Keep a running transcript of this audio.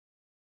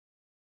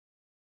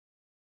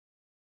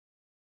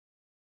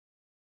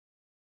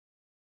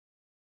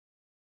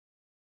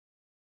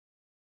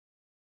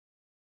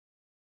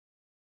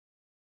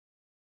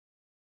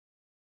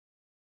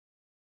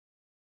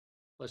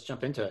Let's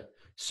jump into it.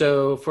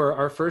 So for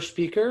our first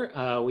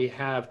speaker, we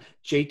have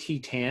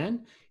JT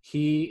Tan.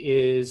 He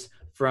is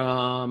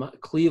from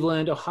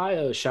Cleveland,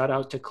 Ohio. Shout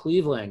out to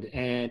Cleveland.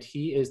 And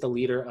he is the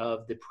leader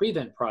of the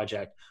Prevent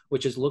Project,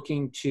 which is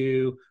looking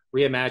to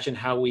reimagine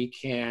how we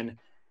can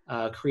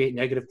create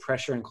negative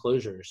pressure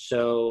enclosures.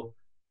 So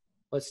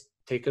let's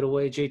take it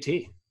away,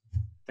 JT.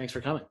 Thanks for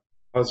coming.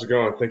 How's it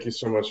going? Thank you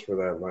so much for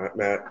that,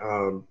 Matt.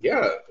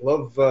 Yeah,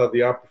 love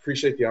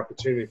appreciate the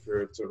opportunity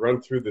to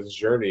run through this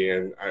journey,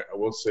 and I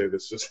will say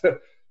this is a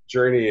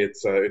journey.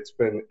 It's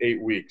been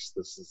 8 weeks.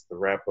 This is the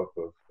wrap up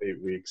of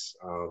 8 weeks,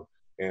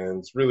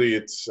 and really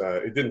it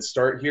didn't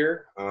start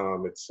here.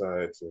 It's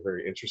a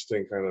very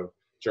interesting kind of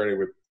journey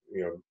with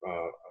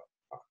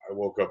I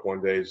woke up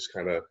one day just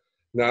kind of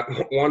not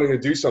wanting to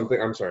do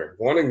something. I'm sorry,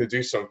 wanting to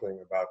do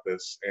something about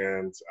this,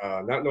 and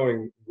not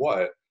knowing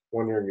what,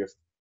 wondering if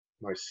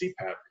my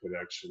CPAP could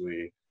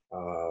actually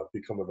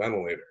become a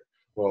ventilator.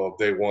 Well,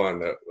 day one,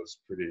 that was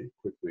pretty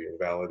quickly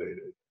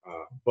invalidated.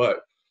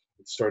 But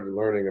it started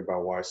learning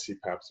about why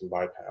CPAPs and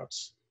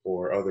BiPAPs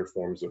or other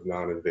forms of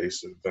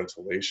non-invasive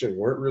ventilation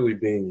weren't really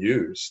being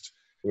used.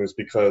 It was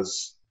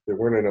because there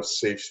weren't enough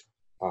safe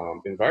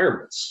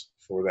environments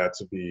for that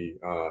to be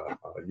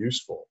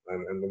useful.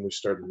 And then we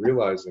started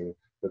realizing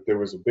that there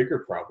was a bigger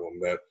problem,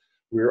 that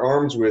we were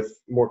armed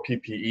with more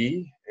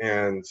PPE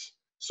and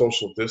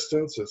social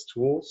distance as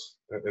tools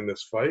in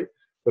this fight,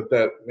 but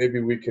that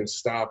maybe we can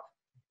stop,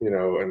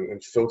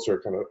 and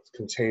filter, kind of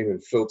contain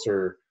and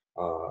filter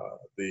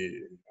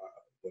the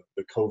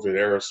COVID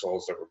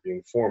aerosols that were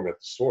being formed at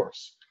the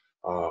source,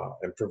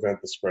 and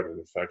prevent the spread of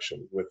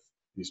infection with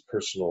these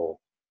personal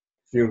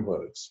fume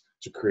hoods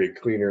to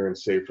create cleaner and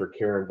safer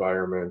care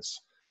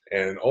environments,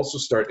 and also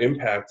start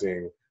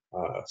impacting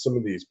some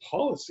of these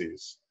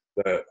policies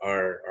that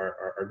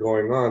are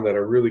going on that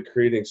are really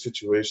creating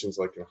situations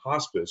like in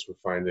hospice we're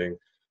finding,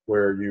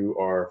 where you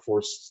are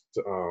forced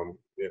to,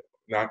 you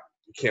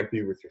can't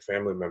be with your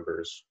family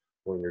members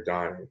when you're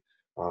dying,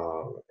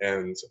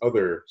 and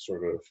other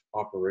sort of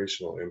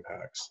operational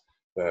impacts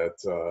that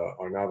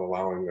are not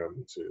allowing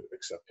them to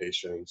accept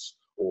patients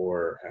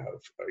or have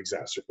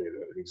exacerbated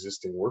an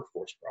existing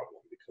workforce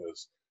problem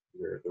because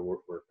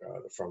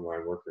the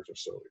frontline workers are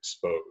so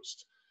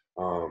exposed.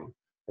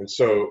 And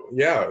so,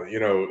 yeah,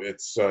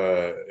 it's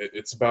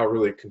about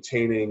really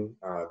containing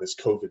this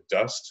COVID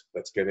dust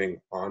that's getting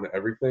on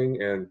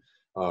everything, and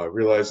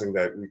realizing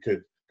that we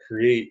could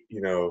create,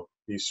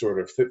 these sort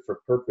of fit for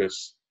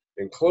purpose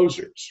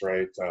enclosures,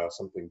 right?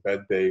 Something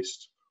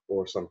bed-based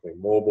or something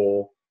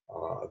mobile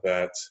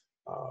that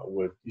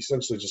would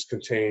essentially just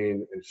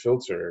contain and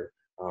filter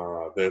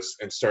this,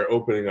 and start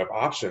opening up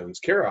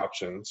care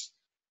options,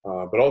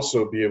 but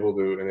also be able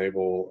to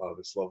enable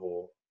this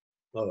level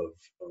of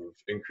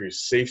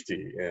increased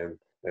safety and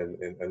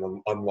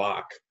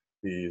unlock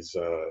these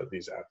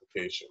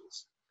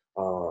applications.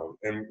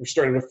 And we're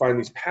starting to find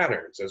these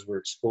patterns as we're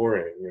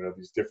exploring,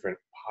 these different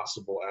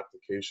possible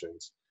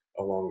applications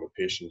along the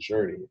patient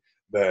journey,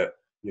 that,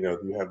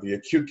 you have the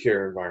acute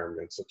care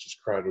environment, such as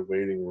crowded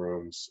waiting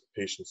rooms,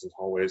 patients in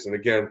hallways. And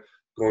again,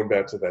 going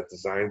back to that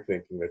design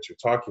thinking that you're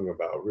talking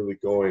about, really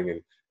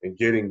going and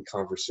getting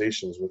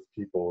conversations with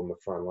people in the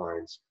front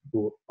lines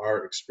who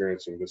are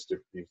experiencing this,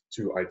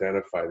 to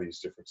identify these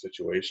different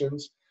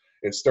situations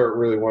and start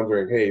really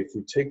wondering, hey, if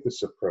we take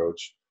this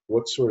approach,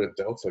 what sort of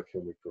delta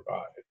can we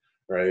provide,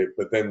 right?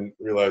 But then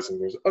realizing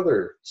there's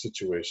other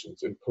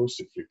situations in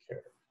post-acute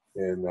care,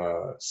 in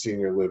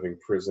senior living,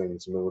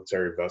 prisons,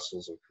 military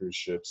vessels and cruise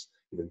ships,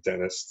 even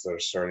dentists that are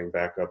starting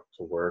back up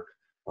to work,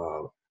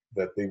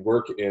 that they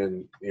work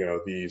in,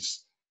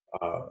 these,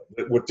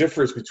 what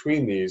differs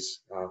between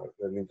these,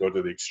 and then go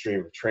to the extreme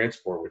of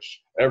transport,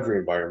 which every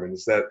environment,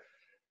 is that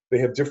they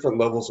have different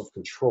levels of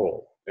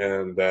control,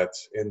 and that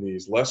in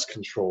these less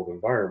controlled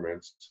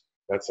environments,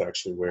 that's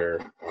actually where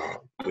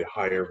the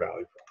higher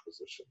value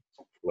proposition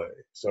lay.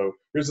 So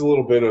here's a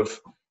little bit of,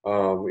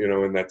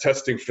 in that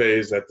testing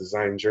phase, that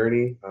design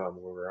journey where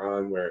we're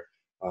on, where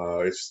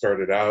it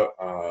started out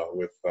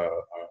with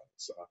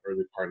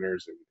early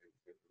partners in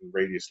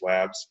Radius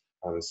Labs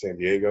in San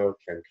Diego.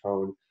 Ken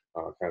Cohn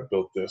kind of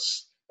built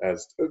this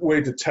as a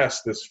way to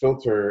test this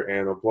filter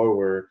and a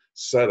blower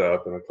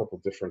setup and a couple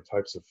different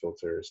types of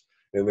filters,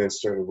 and then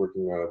started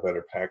working on a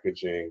better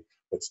packaging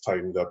that's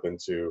tightened up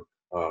into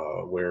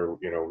where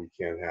we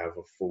can have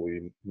a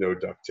fully no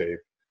duct tape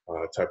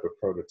type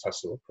of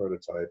testable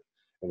prototype.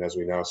 And as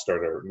we now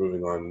start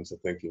moving on into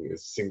thinking,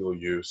 is single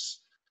use,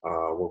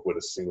 what would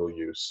a single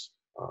use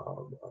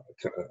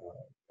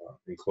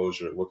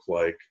enclosure look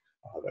like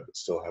that would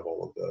still have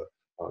all of the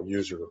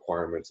user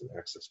requirements and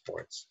access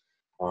points.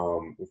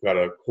 We've got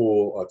a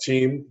cool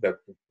team that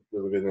we've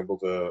really been able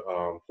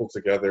to pull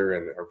together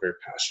and are very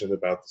passionate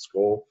about this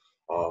goal,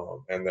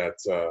 and that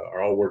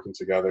are all working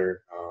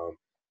together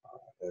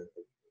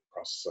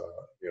across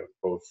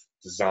both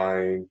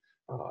design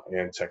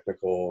and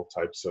technical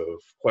types of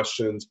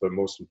questions, but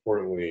most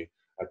importantly,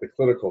 at the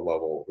clinical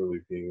level,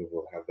 really being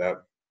able to have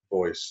that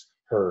voice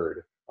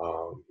heard,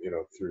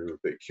 through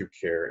the acute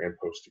care and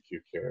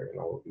post-acute care and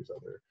all of these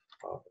other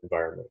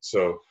environment.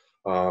 So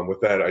with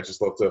that, I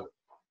just love to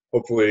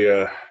hopefully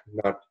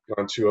not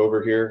gone too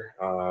over here,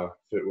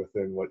 fit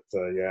within what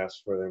you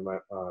asked for there,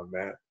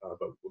 Matt.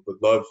 But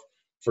would love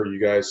for you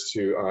guys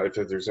to,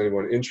 if there's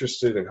anyone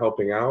interested in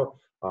helping out,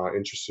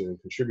 interested in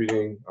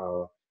contributing,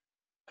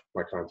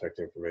 my contact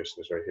information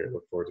is right here.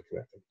 Look forward to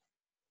connecting.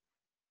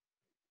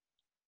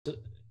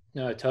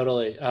 No,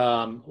 totally.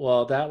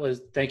 Well,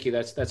 thank you.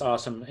 That's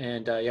awesome.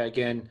 And yeah,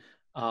 again,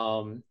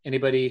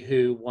 anybody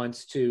who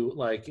wants to,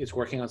 like, is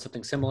working on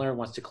something similar,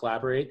 wants to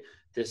collaborate,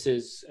 this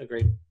is a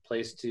great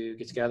place to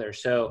get together.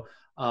 So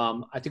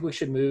I think we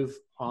should move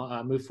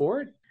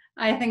forward.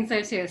 I think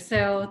so too.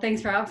 So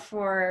thanks, Rob,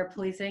 for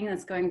policing.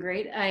 That's going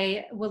great.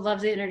 I would love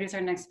to introduce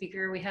our next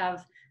speaker. We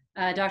have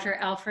Dr.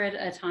 Alfred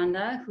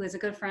Atanda, who is a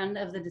good friend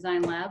of the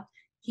Design Lab.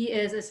 He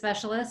is a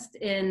specialist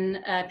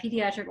in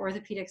pediatric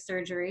orthopedic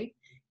surgery,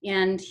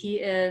 and he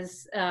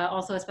is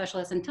also a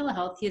specialist in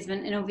telehealth. He has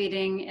been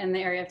innovating in the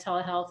area of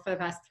telehealth for the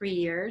past 3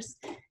 years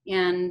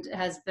and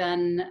has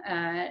been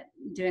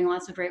doing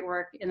lots of great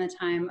work in the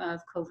time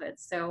of COVID.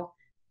 So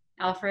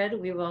Alfred,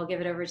 we will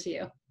give it over to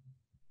you.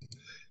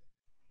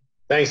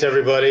 Thanks,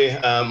 everybody.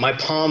 My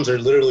palms are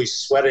literally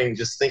sweating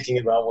just thinking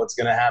about what's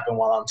going to happen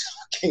while I'm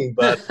talking,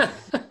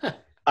 but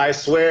I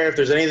swear if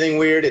there's anything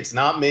weird, it's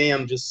not me.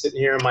 I'm just sitting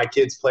here in my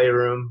kids'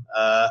 playroom.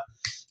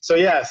 So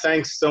yeah,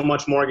 thanks so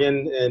much,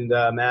 Morgan and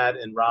Matt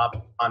and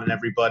Rob, and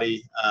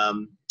everybody.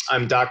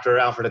 I'm Dr.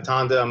 Alfred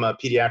Atanda. I'm a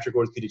pediatric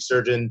orthopedic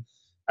surgeon.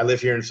 I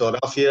live here in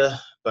Philadelphia,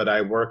 but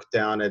I work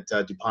down at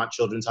DuPont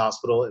Children's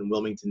Hospital in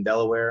Wilmington,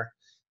 Delaware.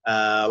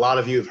 A lot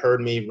of you have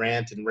heard me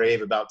rant and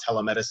rave about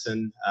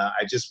telemedicine.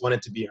 I just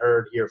wanted to be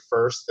heard here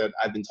first that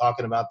I've been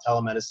talking about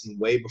telemedicine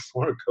way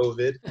before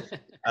COVID.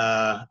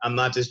 I'm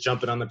not just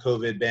jumping on the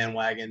COVID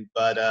bandwagon,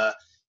 but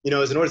you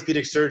know, as an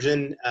orthopedic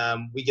surgeon,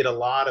 we get a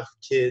lot of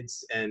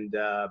kids and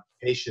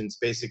patients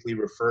basically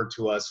referred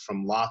to us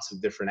from lots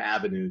of different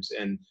avenues.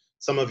 And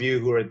some of you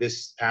who are at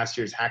this past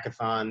year's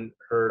hackathon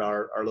heard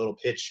our little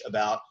pitch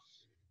about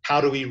how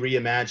do we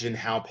reimagine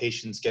how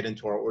patients get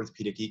into our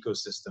orthopedic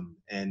ecosystem.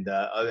 And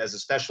as a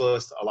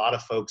specialist, a lot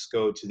of folks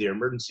go to the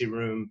emergency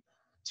room,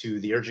 to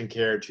the urgent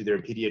care, to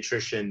their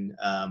pediatrician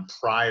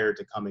prior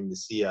to coming to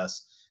see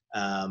us.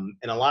 And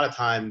a lot of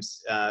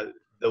times,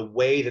 the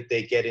way that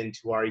they get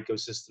into our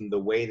ecosystem, the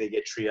way they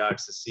get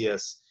triaged to see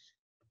us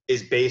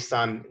is based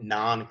on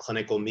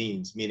non-clinical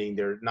means, meaning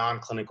they're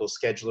non-clinical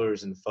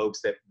schedulers and folks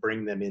that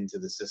bring them into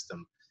the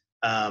system.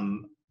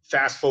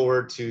 Fast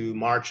forward to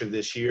March of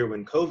this year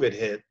when COVID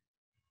hit,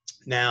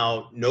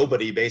 now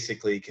nobody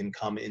basically can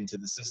come into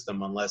the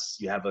system unless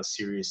you have a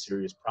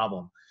serious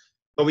problem.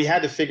 But we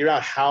had to figure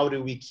out, how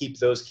do we keep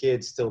those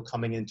kids still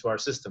coming into our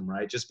system,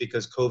 right? Just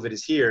because COVID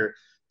is here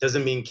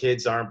doesn't mean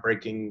kids aren't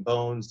breaking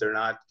bones, they're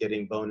not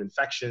getting bone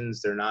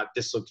infections, they're not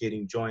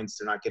dislocating joints,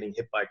 they're not getting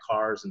hit by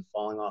cars and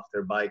falling off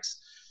their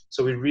bikes.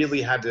 So we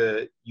really had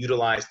to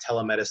utilize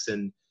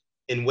telemedicine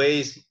in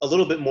ways a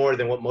little bit more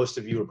than what most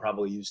of you are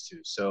probably used to.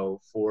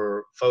 So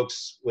for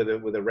folks with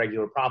a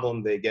regular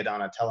problem, they get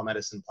on a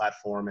telemedicine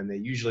platform and they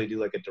usually do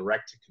like a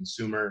direct to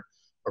consumer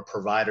or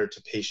provider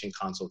to patient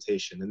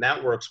consultation. And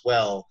that works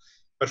well.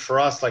 But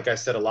for us, like I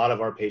said, a lot of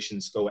our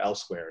patients go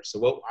elsewhere. So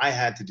what I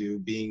had to do,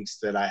 being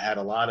that I had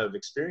a lot of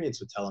experience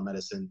with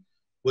telemedicine,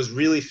 was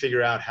really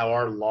figure out how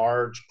our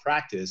large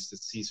practice that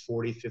sees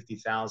 40,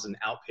 50,000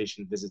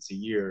 outpatient visits a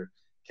year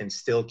can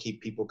still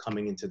keep people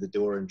coming into the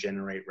door and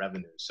generate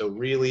revenue. So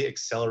really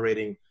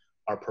accelerating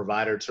our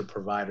provider to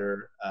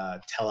provider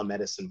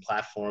telemedicine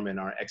platform and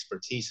our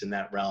expertise in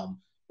that realm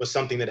was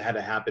something that had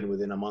to happen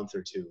within a month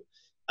or two.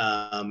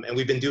 And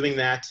we've been doing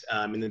that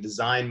in the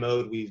design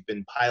mode. We've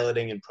been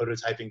piloting and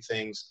prototyping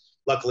things.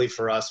 Luckily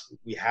for us,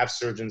 we have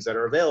surgeons that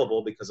are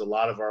available because a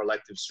lot of our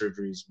elective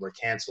surgeries were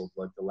canceled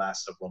like the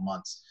last several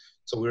months.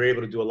 So we were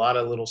able to do a lot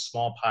of little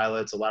small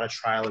pilots, a lot of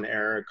trial and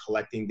error,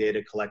 collecting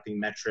data, collecting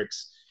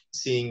metrics,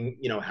 seeing,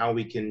 you know, how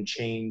we can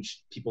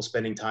change people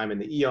spending time in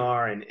the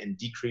ER and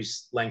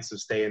decrease lengths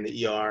of stay in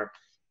the ER,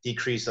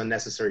 decrease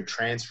unnecessary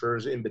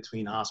transfers in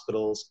between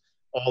hospitals,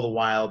 all the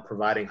while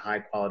providing high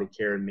quality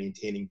care and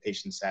maintaining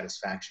patient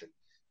satisfaction.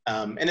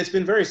 And it's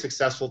been very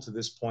successful to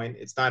this point.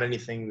 It's not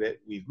anything that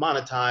we've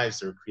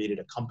monetized or created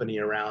a company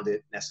around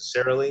it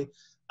necessarily,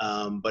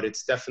 but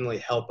it's definitely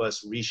helped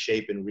us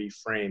reshape and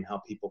reframe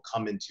how people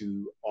come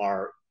into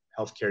our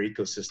healthcare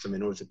ecosystem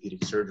in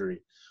orthopedic surgery.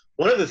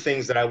 One of the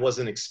things that I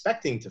wasn't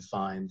expecting to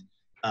find,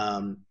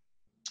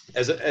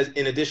 as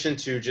in addition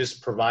to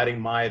just providing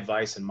my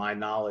advice and my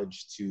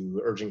knowledge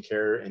to urgent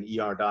care and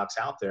ER docs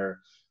out there,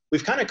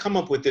 we've kind of come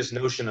up with this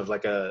notion of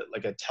like a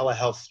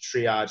telehealth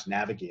triage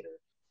navigator,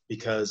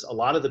 because a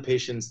lot of the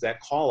patients that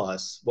call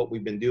us, what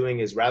we've been doing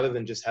is, rather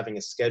than just having a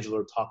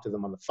scheduler talk to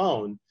them on the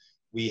phone,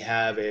 we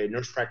have a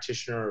nurse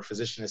practitioner or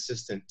physician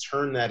assistant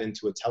turn that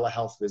into a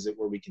telehealth visit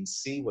where we can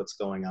see what's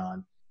going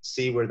on,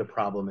 see where the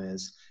problem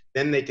is.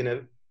 Then they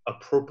can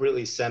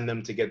appropriately send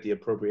them to get the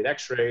appropriate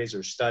x-rays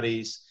or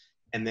studies,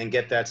 and then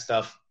get that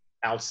stuff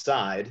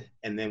outside.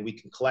 And then we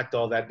can collect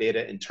all that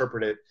data,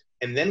 interpret it,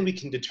 and then we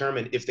can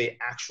determine if they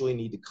actually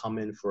need to come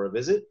in for a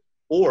visit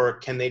or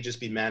can they just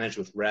be managed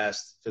with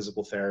rest,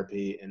 physical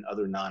therapy, and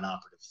other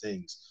non-operative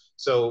things?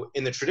 So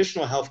in the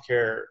traditional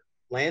healthcare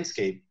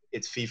landscape,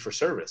 it's fee for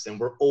service, and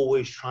we're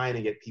always trying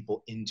to get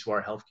people into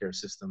our healthcare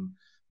system.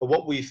 But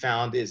what we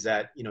found is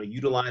that,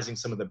 utilizing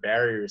some of the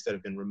barriers that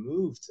have been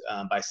removed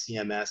by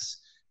CMS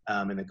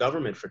and the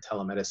government for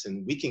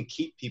telemedicine, we can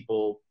keep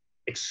people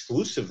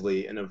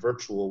exclusively in a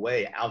virtual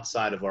way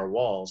outside of our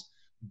walls,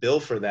 bill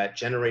for that,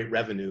 generate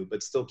revenue,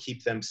 but still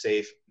keep them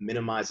safe,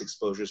 minimize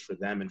exposures for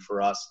them and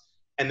for us,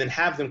 and then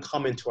have them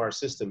come into our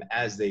system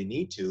as they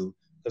need to,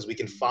 because we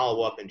can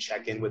follow up and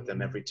check in with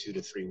them every 2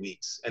 to 3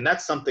 weeks. And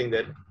that's something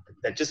that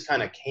just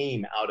kind of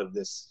came out of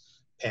this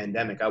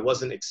pandemic. I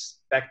wasn't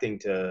expecting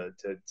to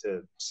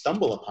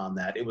stumble upon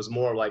that. It was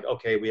more like,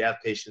 okay, we have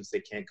patients, they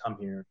can't come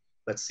here,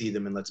 let's see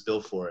them and let's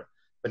bill for it.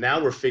 But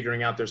now we're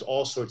figuring out there's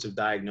all sorts of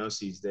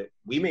diagnoses that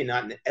we may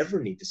not ever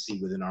need to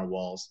see within our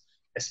walls,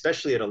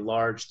 especially at a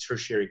large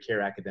tertiary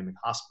care academic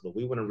hospital.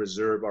 We want to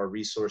reserve our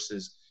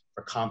resources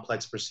for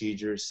complex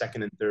procedures,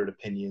 second and third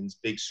opinions,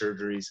 big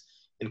surgeries,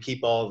 and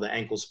keep all of the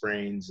ankle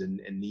sprains and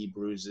knee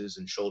bruises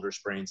and shoulder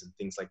sprains and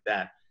things like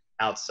that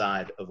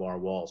outside of our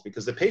walls,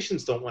 because the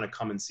patients don't want to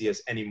come and see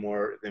us any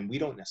more than we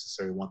don't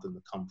necessarily want them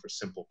to come for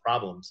simple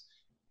problems.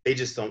 They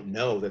just don't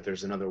know that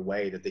there's another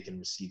way that they can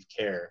receive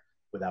care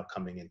without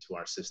coming into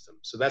our system.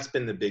 So that's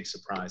been the big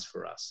surprise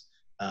for us.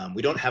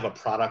 We don't have a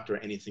product or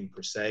anything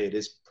per se. It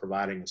is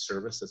providing a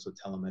service. That's what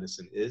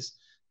telemedicine is.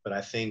 But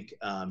I think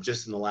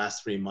just in the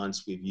last 3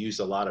 months, we've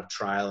used a lot of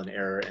trial and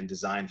error and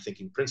design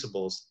thinking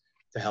principles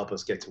to help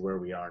us get to where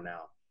we are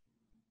now.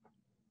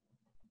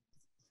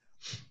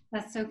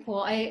 That's so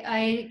cool.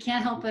 I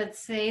can't help but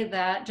say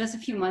that just a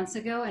few months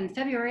ago in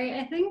February,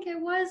 I think it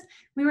was,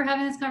 we were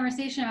having this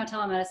conversation about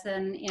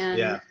telemedicine and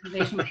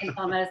innovation within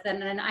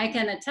telemedicine. And I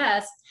can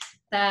attest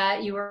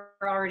that you were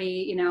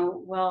already,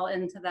 well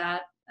into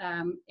that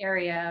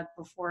area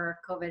before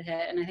COVID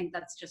hit. And I think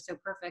that's just so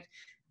perfect.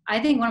 I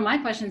think one of my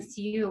questions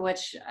to you,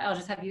 which I'll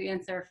just have you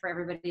answer for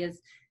everybody, is,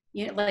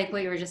 like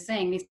what you were just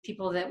saying, these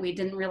people that we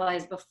didn't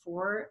realize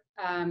before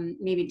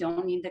maybe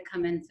don't need to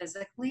come in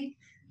physically.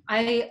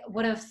 I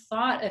would have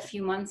thought a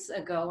few months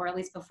ago, or at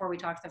least before we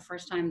talked the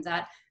first time,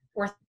 that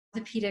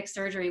orthopedic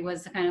surgery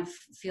was the kind of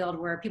field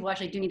where people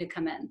actually do need to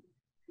come in.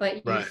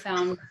 But you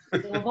found,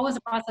 what was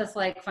the process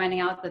like finding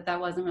out that that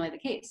wasn't really the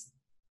case?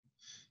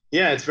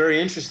 Yeah, it's very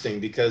interesting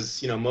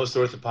because, most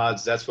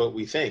orthopods, that's what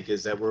we think,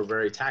 is that we're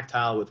very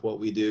tactile with what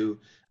we do.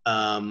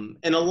 And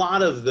a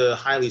lot of the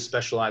highly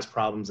specialized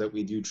problems that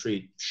we do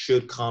treat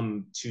should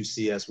come to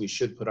see us. We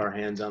should put our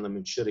hands on them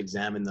and should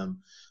examine them.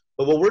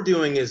 But what we're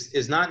doing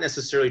is not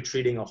necessarily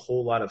treating a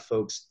whole lot of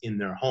folks in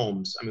their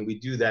homes. I mean, we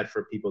do that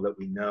for people that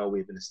we know, we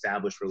have an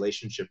established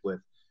relationship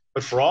with.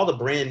 But for all the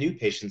brand new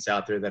patients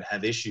out there that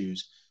have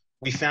issues,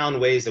 we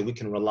found ways that we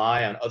can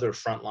rely on other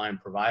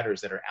frontline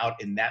providers that are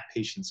out in that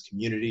patient's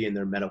community in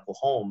their medical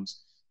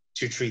homes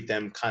to treat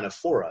them kind of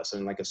for us,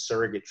 and like a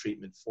surrogate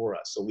treatment for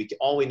us. So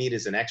all we need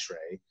is an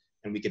x-ray,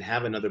 and we can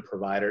have another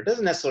provider. It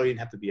doesn't necessarily even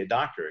have to be a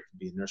doctor. It could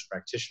be a nurse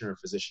practitioner, a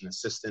physician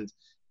assistant.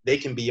 They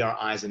can be our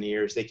eyes and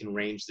ears. They can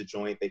range the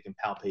joint. They can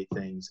palpate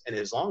things. And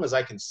as long as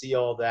I can see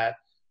all that,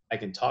 I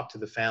can talk to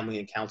the family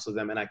and counsel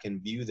them, and I can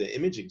view the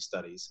imaging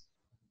studies,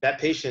 that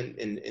patient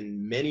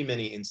in many,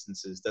 many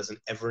instances doesn't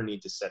ever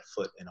need to set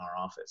foot in our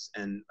office.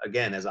 And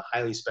again, as a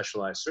highly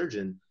specialized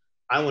surgeon,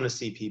 I want to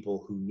see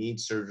people who need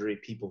surgery,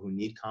 people who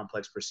need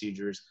complex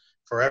procedures.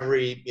 For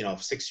every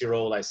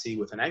 6-year-old I see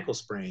with an ankle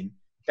sprain,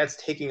 that's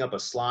taking up a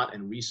slot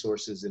and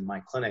resources in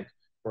my clinic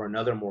for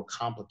another more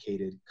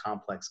complicated,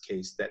 complex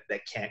case that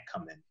can't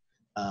come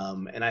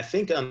in. And I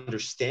think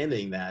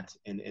understanding that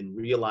and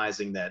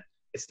realizing that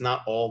it's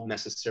not all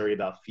necessary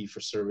about fee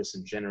for service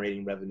and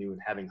generating revenue and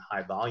having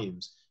high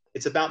volumes.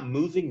 It's about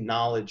moving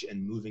knowledge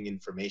and moving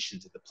information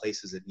to the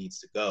places it needs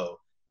to go,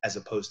 as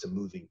opposed to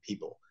moving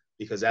people.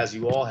 Because as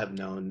you all have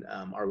known,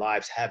 our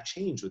lives have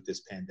changed with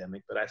this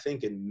pandemic. But I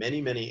think in many,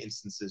 many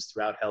instances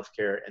throughout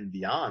healthcare and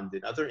beyond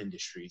in other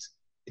industries,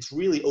 it's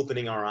really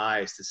opening our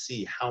eyes to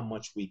see how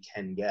much we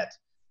can get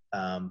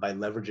by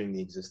leveraging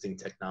the existing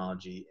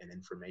technology and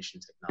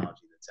information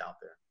technology that's out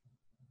there.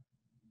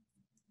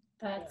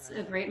 That's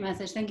a great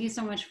message. Thank you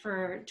so much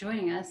for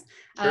joining us.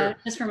 Sure.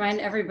 Just remind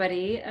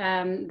everybody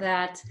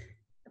that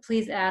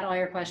please add all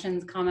your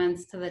questions,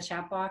 comments to the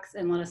chat box,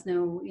 and let us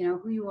know,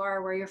 who you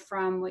are, where you're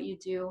from, what you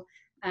do.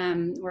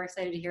 We're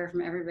excited to hear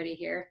from everybody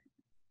here.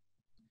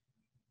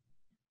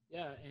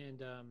 Yeah,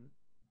 and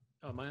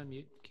am I on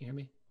mute? Can you hear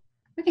me?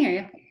 We can hear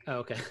you. Oh,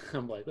 okay.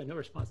 I'm like, no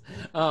response.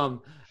 I'm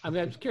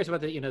curious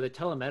about the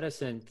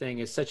telemedicine thing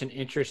is such an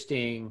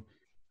interesting,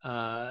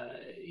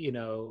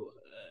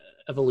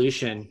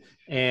 evolution.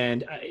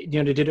 And,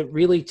 did it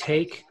really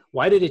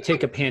why did it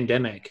take a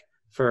pandemic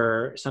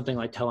for something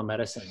like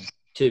telemedicine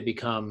to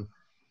become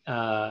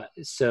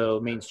so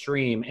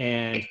mainstream?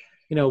 And,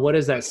 what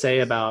does that say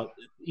about,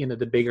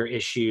 the bigger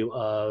issue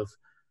of,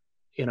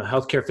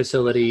 healthcare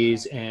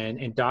facilities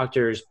and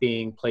doctors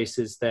being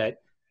places that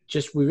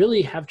we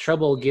really have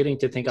trouble getting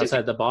to think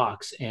outside the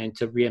box and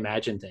to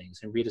reimagine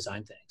things and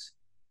redesign things?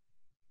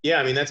 Yeah,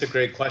 I mean, that's a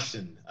great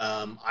question.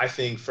 I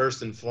think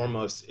first and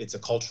foremost, it's a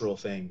cultural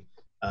thing.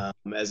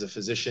 As a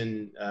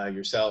physician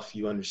yourself,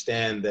 you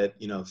understand that,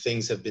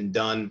 things have been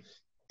done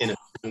in a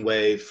certain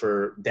way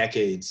for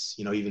decades,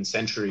 even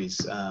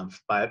centuries,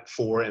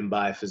 for and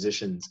by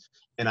physicians.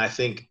 And I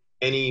think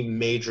any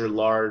major,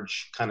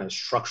 large kind of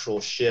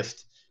structural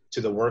shift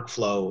to the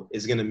workflow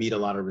is going to meet a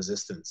lot of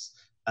resistance.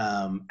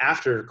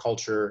 After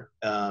culture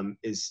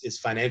is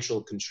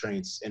financial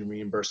constraints and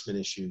reimbursement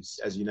issues.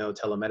 As you know,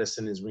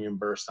 telemedicine is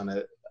reimbursed on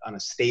a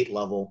state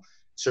level.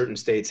 Certain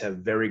states have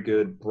very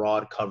good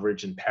broad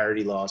coverage and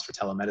parity laws for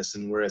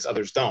telemedicine, whereas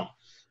others don't.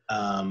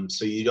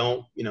 So you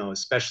don't,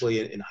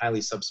 especially in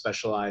highly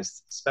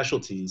subspecialized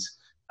specialties,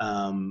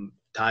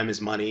 time is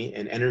money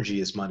and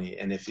energy is money.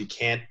 And if you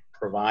can't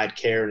provide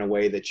care in a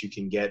way that you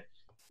can get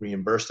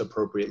reimbursed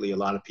appropriately, a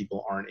lot of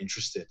people aren't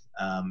interested.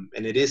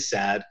 And it is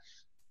sad.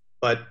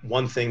 But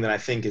one thing that I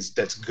think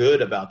that's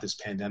good about this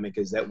pandemic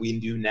is that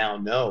we do now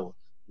know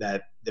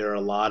that there are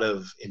a lot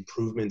of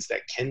improvements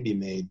that can be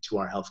made to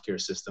our healthcare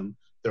system.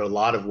 There are a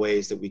lot of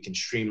ways that we can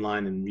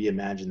streamline and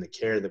reimagine the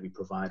care that we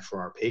provide for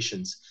our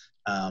patients,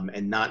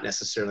 and not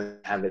necessarily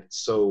have it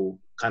so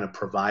kind of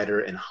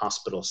provider and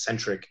hospital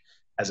centric,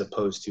 as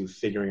opposed to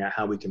figuring out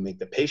how we can make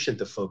the patient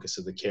the focus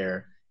of the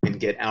care and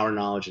get our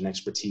knowledge and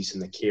expertise in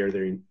the care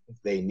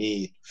they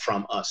need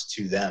from us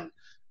to them.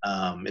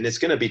 And it's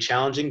going to be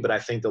challenging, but I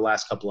think the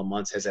last couple of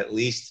months has at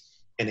least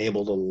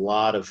enabled a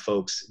lot of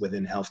folks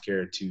within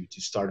healthcare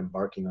to start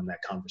embarking on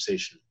that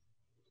conversation.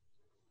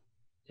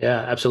 Yeah,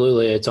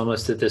 absolutely. It's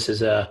almost that this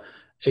is a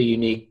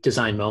unique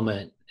design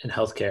moment in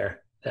healthcare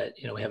that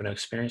we haven't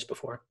experienced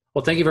before.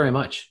 Well, thank you very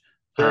much.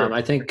 Sure.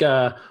 I think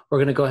we're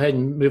going to go ahead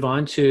and move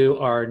on to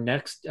our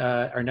next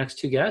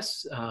two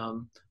guests.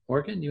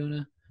 Morgan, you want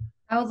to?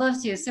 I would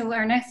love to. So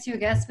our next two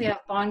guests, we have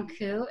Bon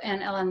Ku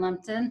and Ellen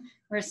Lumpton.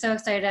 We're so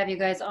excited to have you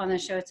guys on the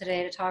show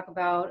today to talk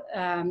about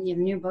your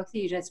new book that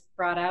you just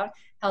brought out,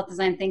 Health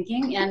Design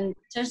Thinking, and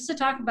just to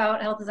talk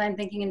about health design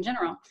thinking in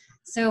general.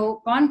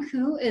 So Bon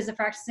Ku is a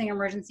practicing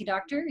emergency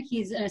doctor.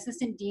 He's an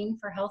assistant dean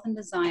for health and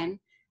design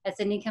at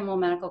Sydney Kimmel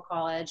Medical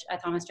College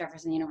at Thomas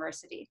Jefferson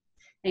University.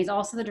 And he's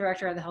also the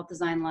director of the Health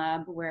Design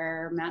Lab,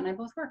 where Matt and I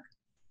both work.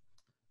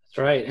 That's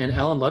right. And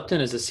Ellen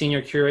Lupton is a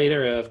senior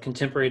curator of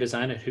contemporary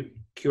design at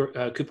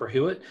Cooper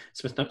Hewitt,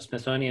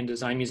 Smithsonian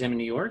Design Museum in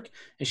New York.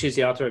 And she's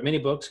the author of many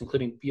books,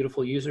 including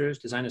Beautiful Users,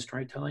 Design and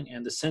Storytelling,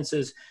 and The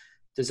Senses,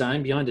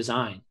 Design Beyond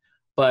Design.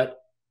 But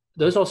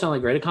those all sound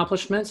like great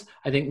accomplishments.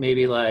 I think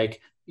maybe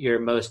like your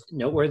most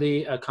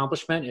noteworthy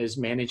accomplishment is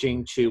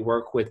managing to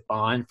work with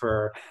Bon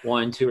for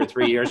 1, 2, or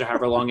 3 years, or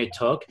however long it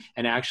took,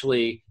 and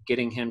actually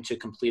getting him to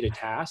complete a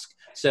task.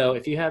 So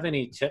if you have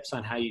any tips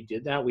on how you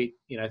did that,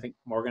 I think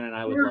Morgan and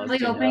I would love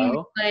to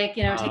know. Take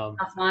it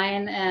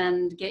offline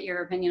and get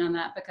your opinion on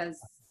that, because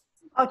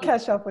I'll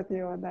catch up with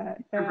you on that.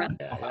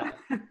 Yeah.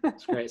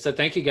 That's great. So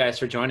thank you guys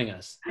for joining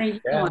us. Thanks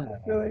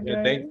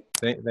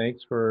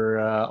for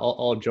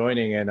all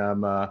joining.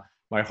 And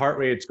my heart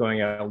rate's going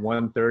at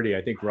 130.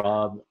 I think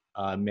Rob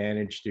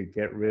managed to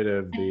get rid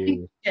of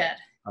the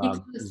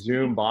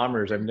Zoom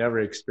bombers. I've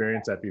never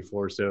experienced that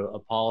before. So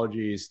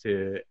apologies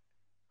to,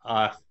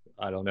 I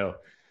don't know.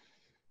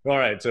 All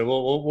right, so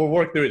we'll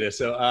work through this.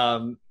 So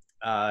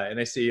and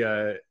I see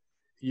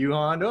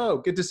Yuhan. Oh,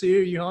 good to see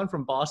you, Yuhan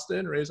from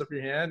Boston. Raise up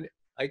your hand.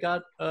 I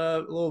got a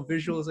little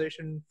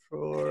visualization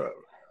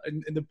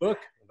in the book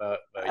about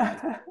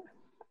you.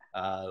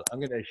 I'm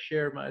going to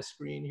share my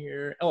screen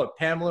here. Oh,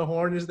 Pamela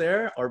Horn is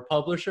there, our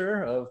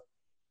publisher of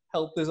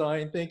Health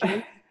Design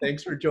Thinking.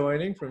 Thanks for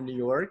joining from New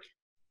York.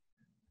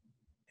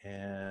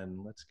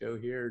 And let's go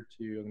here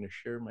I'm going to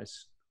share my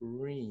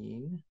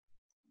screen.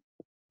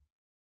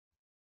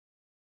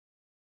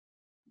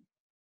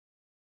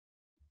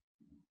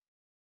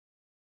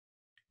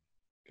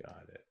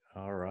 Got it.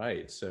 All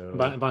right. So,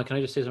 Bon, can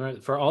I just say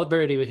something? For all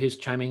everybody who's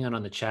chiming in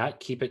on the chat,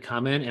 keep it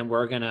coming. And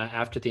we're going to,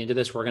 after the end of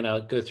this, we're going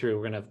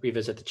to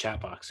revisit the chat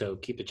box. So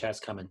keep the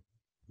chats coming.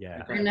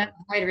 Yeah. We're not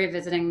quite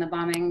revisiting the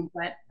bombing,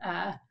 but.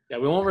 Yeah,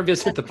 we won't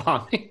revisit the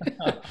bombing.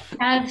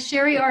 As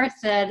Sherry R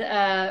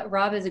said,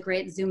 Rob is a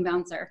great Zoom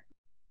bouncer.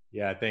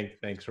 Yeah,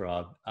 thanks,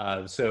 Rob.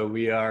 So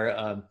we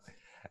are,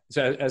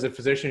 so as a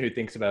physician who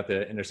thinks about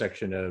the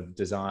intersection of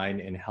design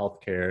and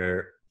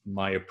healthcare,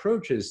 my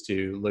approach is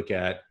to look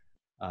at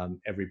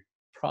every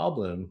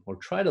problem, or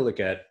try to look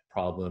at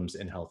problems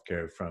in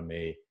healthcare from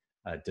a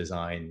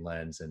design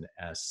lens, and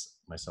ask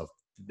myself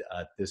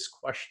this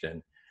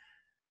question.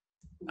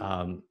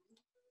 Here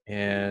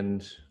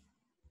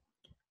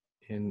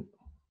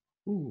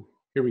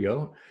we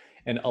go.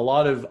 And a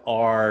lot of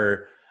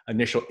our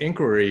initial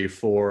inquiry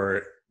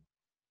for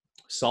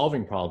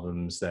solving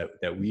problems that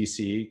we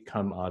see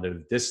come out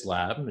of this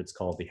lab. It's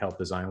called the Health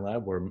Design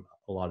Lab, where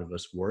a lot of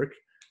us work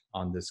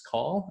on this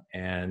call.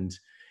 And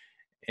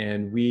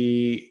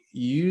we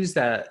use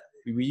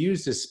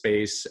this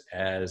space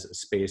as a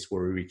space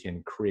where we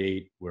can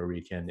create, where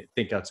we can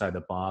think outside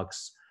the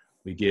box.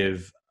 We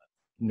give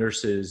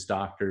nurses,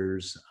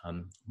 doctors,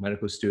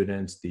 medical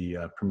students the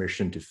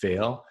permission to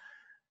fail.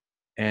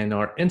 And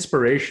our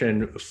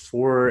inspiration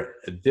for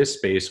this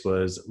space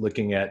was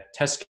looking at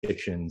test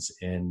kitchens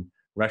in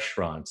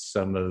restaurants.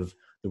 Some of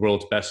the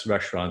world's best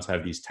restaurants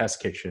have these test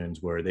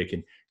kitchens where they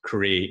can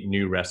create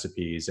new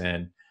recipes.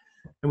 And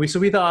we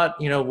thought,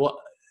 you know, what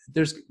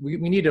we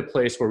need a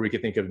place where we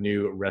could think of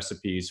new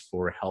recipes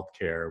for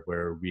healthcare,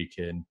 where we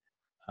can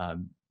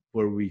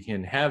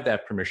have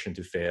that permission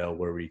to fail,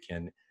 where we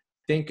can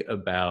think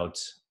about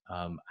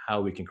how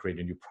we can create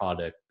a new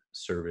product,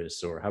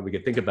 service, or how we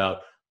can think about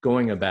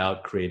going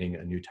about creating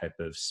a new type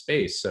of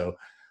space.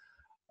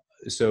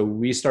 So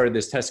we started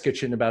this test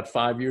kitchen about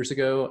 5 years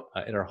ago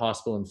at our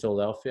hospital in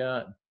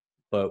Philadelphia.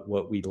 But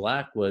what we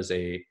lacked was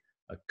a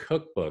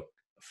cookbook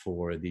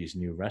for these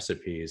new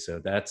recipes. So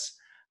that's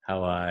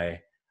how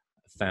I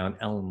found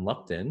Ellen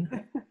Lupton.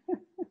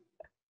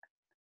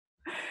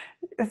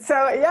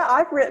 So yeah,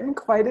 I've written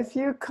quite a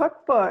few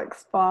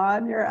cookbooks,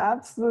 Bon. You're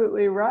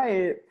absolutely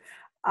right.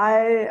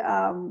 I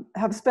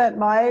have spent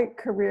my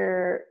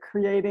career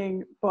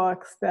creating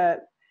books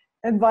that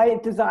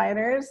invite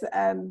designers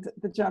and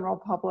the general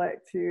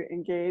public to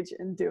engage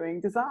in doing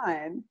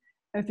design.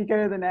 And if you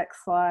go to the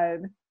next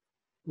slide,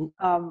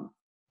 Bon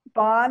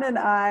and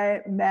I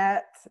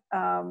met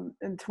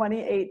in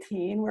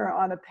 2018. We were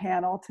on a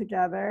panel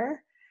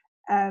together,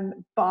 and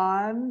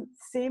Bon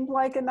seemed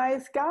like a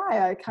nice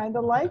guy. I kind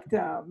of liked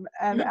him.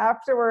 And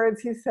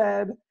afterwards he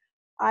said,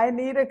 I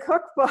need a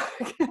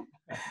cookbook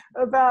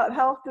about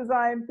health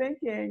design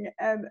thinking.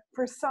 And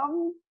for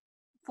some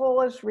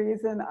foolish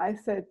reason, I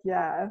said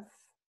yes.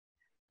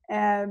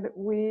 And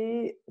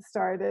we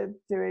started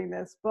doing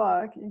this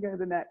book. You go to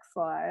the next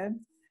slide.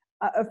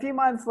 A few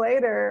months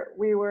later,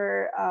 we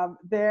were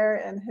there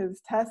in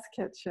his test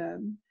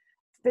kitchen,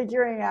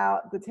 figuring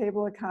out the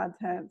table of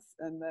contents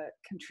and the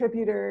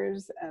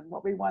contributors and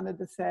what we wanted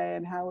to say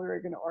and how we were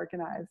going to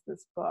organize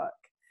this book.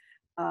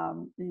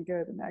 You go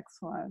to the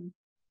next one.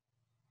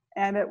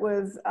 And it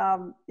was,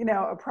 you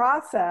know, a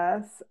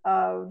process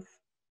of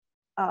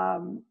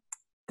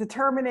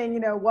determining, you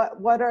know,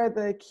 what are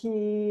the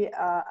key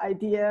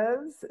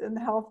ideas in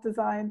health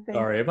design thinking.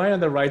 Sorry, am I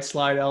on the right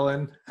slide,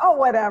 Ellen? Oh,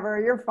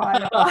 whatever, you're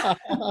fine.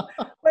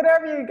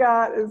 Whatever you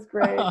got is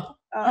great.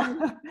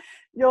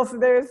 You'll see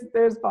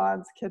there's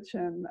Bon's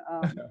kitchen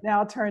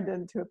now turned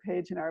into a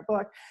page in our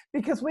book,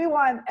 because we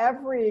want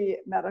every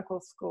medical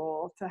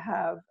school to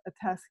have a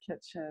test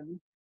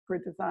kitchen for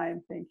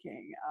design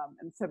thinking.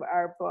 And so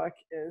our book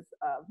is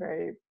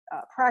very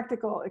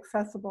practical,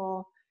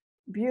 accessible,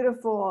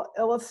 beautiful,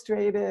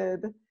 illustrated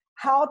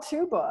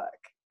how-to book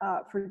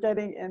for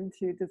getting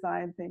into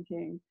design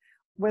thinking,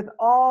 with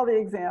all the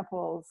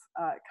examples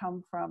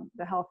come from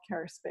the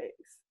healthcare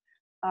space.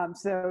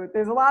 So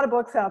there's a lot of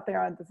books out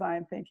there on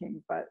design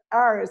thinking, but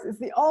ours is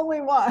the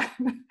only one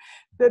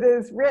that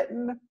is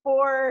written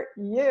for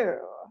you,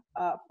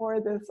 for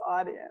this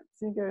audience.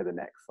 You go to the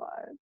next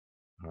slide.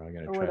 Oh, I'm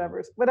gonna or try.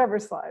 whatever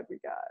slide we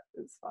got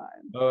is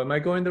fine. Oh, am I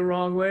going the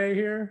wrong way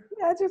here?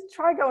 Yeah, just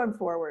try going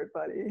forward,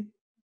 buddy.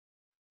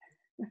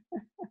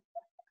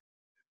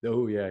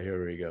 Oh yeah,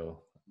 here we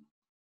go.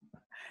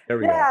 There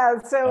we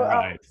go. So,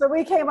 right. So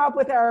we came up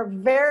with our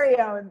very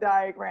own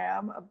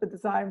diagram of the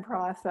design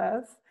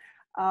process,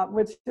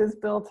 which is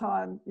built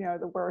on, you know,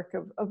 the work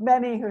of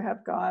many who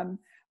have gone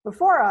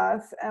before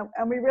us.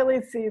 And we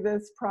really see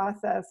this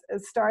process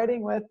as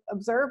starting with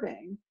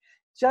observing,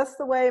 just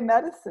the way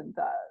medicine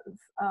does,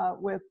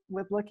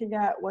 with looking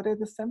at what are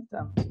the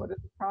symptoms, what are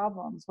the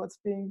problems, what's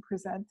being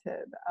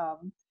presented.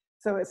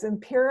 So it's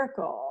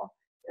empirical,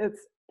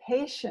 it's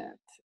patient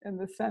in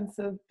the sense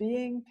of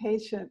being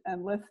patient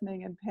and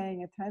listening and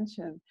paying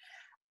attention.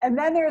 And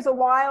then there's a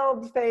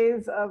wild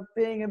phase of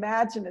being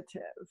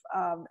imaginative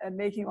and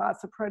making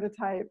lots of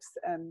prototypes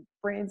and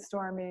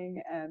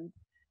brainstorming and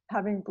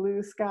having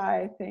blue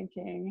sky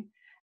thinking.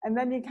 And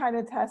then you kind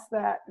of test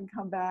that and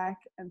come back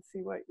and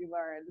see what you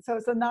learn. So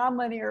it's a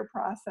nonlinear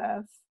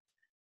process.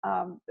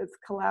 It's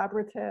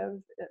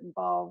collaborative. It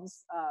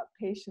involves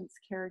patients,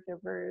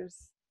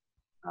 caregivers.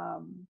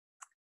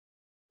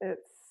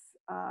 It's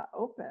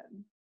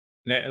open.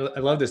 I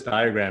love this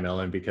diagram,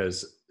 Ellen,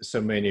 because so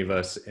many of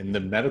us in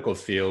the medical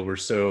field, we're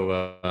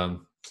so,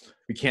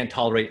 we can't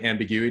tolerate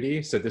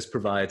ambiguity. So this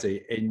provides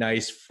a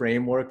nice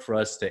framework for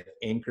us to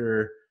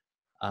anchor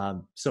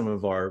some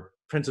of our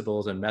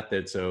principles and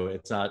methods. So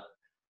it's not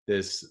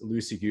this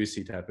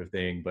loosey-goosey type of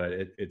thing, but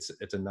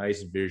it's a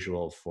nice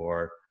visual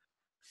for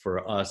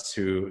us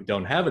who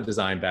don't have a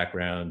design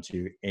background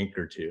to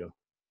anchor to.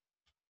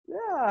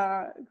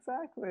 Yeah,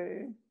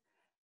 exactly.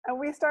 And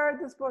we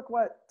started this book,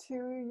 what,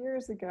 2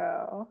 years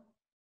ago?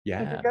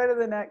 Yeah. If you go to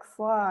the next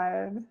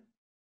slide,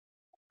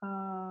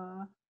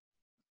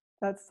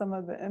 that's some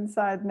of the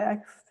inside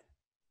next.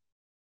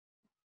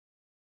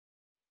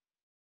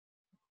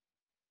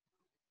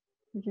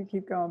 You can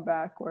keep going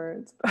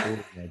backwards. Oh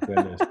my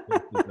goodness.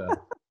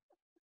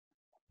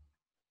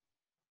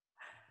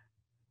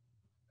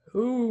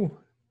 Ooh.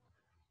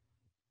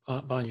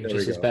 Bon, you're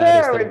just as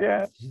There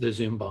bad as the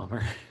Zoom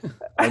bomber.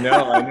 I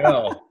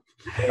know.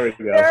 There we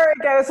go. There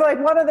we go. So like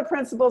one of the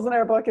principles in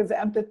our book is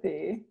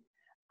empathy.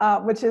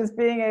 which is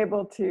being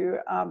able to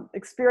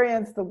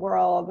experience the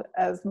world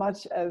as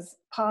much as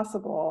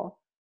possible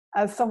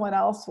as someone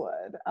else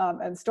would.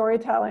 And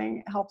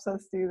storytelling helps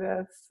us do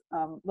this.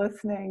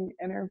 Listening,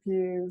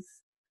 interviews,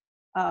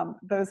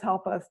 those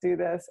help us do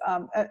this.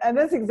 And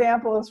this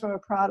example is from a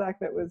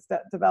product that was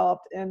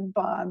developed in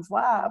Bond's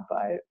lab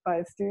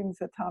by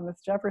students at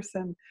Thomas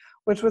Jefferson,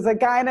 which was a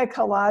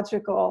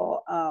gynecological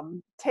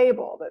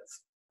table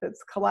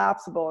that's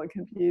collapsible and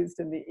can be used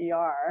in the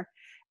ER.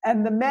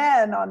 And the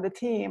men on the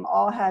team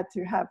all had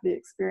to have the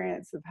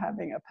experience of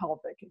having a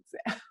pelvic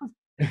exam.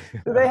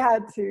 So they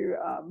had to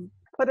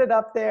put it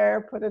up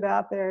there, put it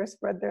out there,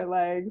 spread their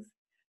legs,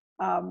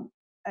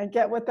 and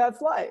get what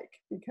that's like,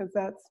 because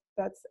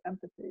that's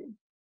empathy.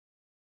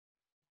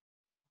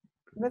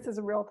 And this is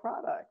a real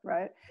product,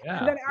 right? Yeah.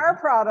 And then our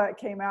product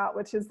came out,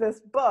 which is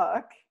this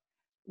book,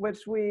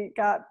 which we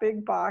got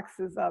big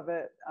boxes of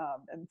it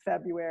in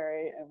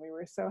February, and we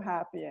were so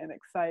happy and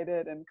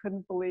excited and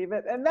couldn't believe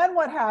it. And then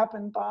what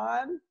happened,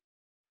 Bon?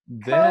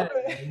 Then,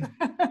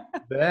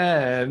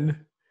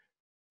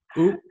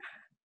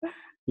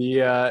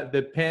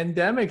 the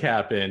pandemic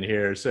happened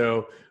here.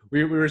 So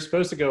we were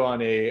supposed to go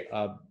on a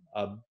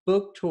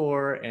book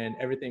tour, and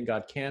everything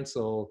got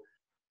canceled.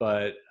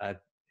 But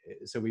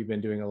so we've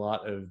been doing a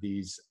lot of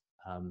these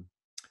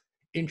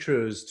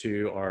intros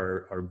to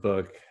our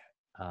book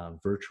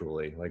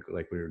virtually, like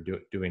we were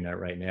doing that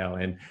right now.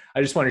 And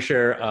I just want to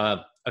share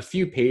a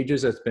few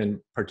pages that's been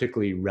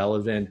particularly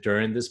relevant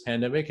during this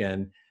pandemic.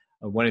 And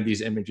one of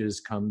these images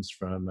comes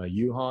from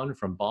Yuhan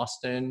from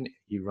Boston.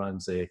 He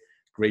runs a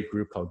great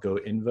group called Go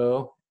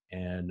Invo,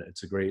 and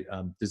it's a great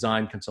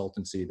design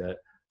consultancy that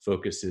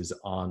focuses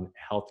on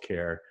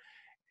healthcare.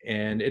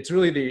 And it's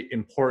really the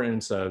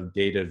importance of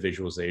data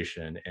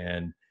visualization.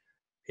 And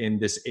in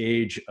this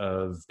age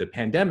of the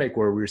pandemic,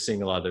 where we're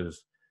seeing a lot of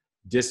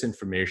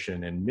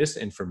disinformation and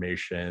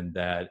misinformation,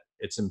 that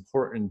it's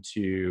important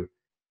to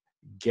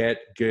get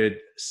good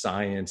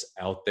science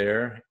out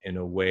there in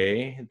a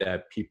way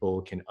that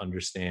people can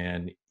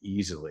understand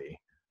easily.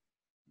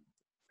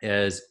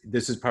 As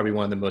this is probably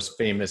one of the most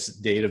famous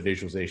data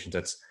visualizations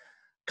that's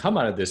come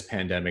out of this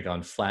pandemic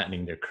on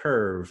flattening the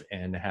curve,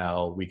 and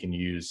how we can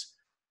use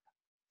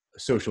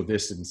social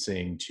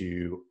distancing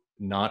to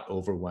not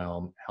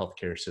overwhelm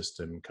healthcare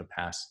system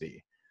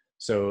capacity.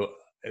 So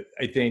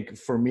I think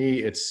for me,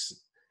 it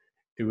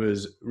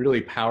was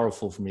really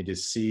powerful for me to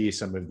see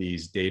some of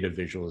these data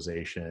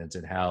visualizations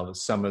and how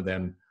some of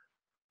them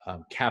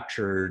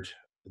captured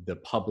the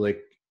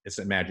public's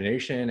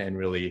imagination and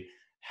really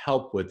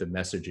help with the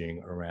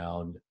messaging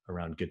around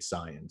good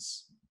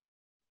science.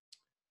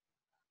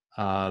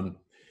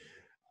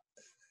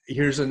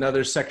 Here's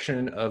another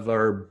section of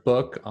our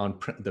book on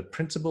the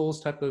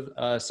principles type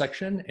of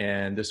section.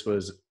 And this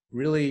was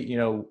really,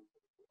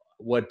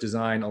 what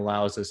design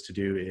allows us to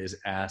do is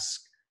ask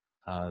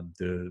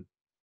the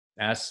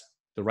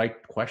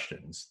right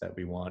questions that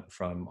we want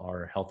from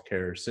our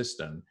healthcare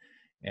system.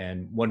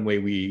 And one way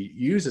we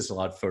use this a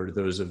lot for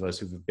those of us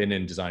who've been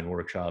in design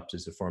workshops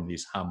is to form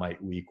these how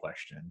might we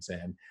questions.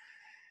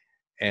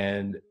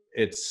 And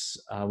it's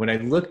when I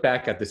look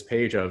back at this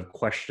page of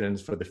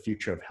questions for the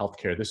future of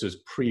healthcare, this was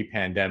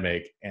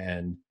pre-pandemic,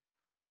 and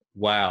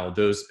wow,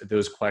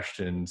 those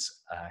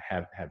questions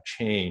have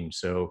changed.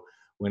 So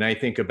when I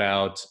think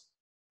about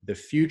the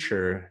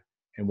future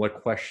and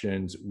what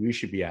questions we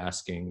should be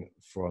asking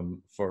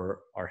for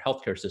our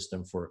healthcare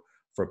system, for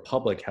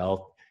public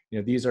health,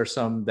 these are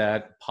some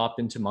that pop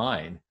into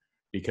mind,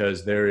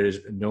 because there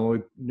is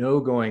no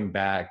going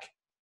back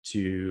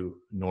to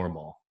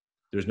normal.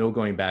 There's no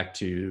going back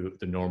to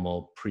the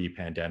normal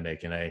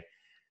pre-pandemic. And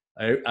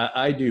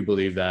I do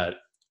believe that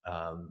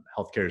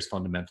healthcare is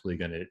fundamentally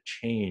going to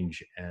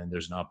change, and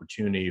there's an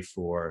opportunity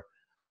for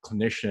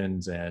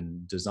clinicians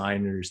and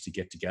designers to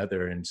get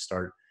together and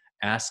start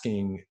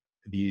asking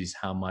these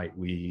how might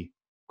we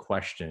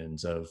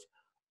questions of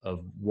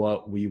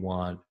what we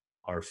want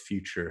our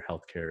future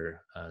healthcare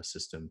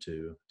system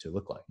to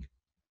look like.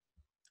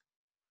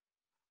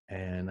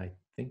 And I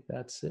think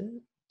that's it.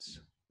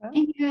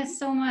 Thank you guys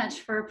so much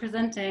for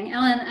presenting.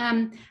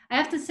 Ellen, I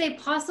have to say,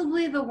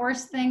 possibly the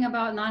worst thing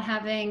about not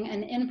having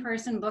an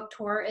in-person book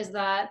tour is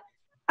that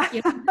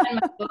you can find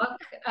my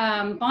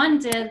book.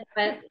 Bond did,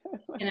 but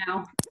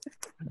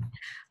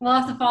we'll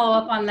have to follow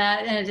up on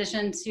that in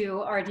addition to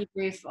our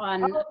debrief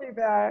on I'll be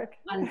back.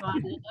 on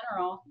Bond in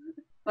general.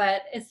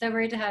 But it's so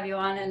great to have you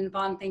on, and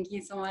Bond, thank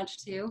you so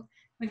much too.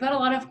 We've got a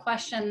lot of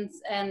questions,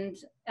 and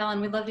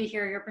Ellen, we'd love to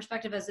hear your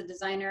perspective as a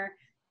designer.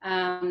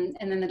 And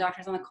then the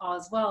doctors on the call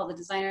as well, the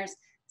designers.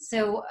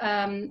 So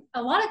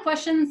a lot of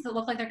questions that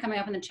look like they're coming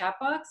up in the chat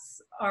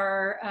box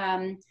are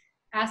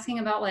asking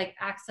about like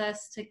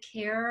access to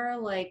care.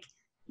 Like,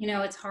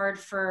 it's hard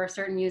for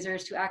certain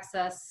users to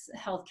access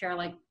healthcare,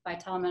 like by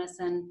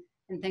telemedicine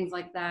and things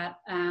like that.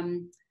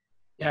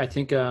 Yeah, I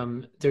think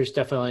there's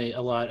definitely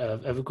a lot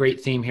of a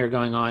great theme here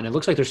going on. It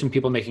looks like there's some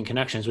people making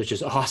connections, which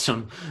is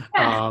awesome.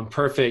 Yeah.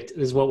 Perfect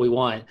is what we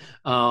want.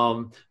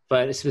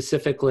 But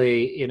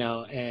specifically,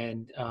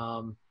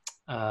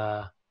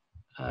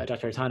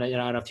 Dr. Atanda, I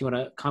don't know if you want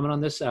to comment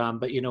on this,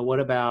 but what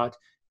about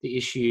the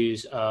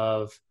issues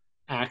of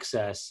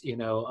access?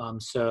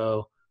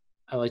 So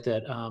I like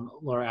that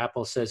Laura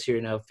Apple says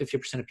here,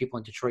 50% of people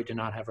in Detroit do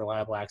not have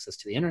reliable access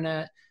to the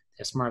internet.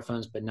 They have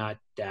smartphones, but not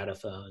data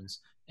phones.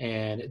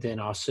 And then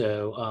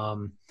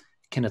also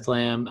Kenneth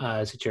Lamb,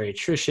 as a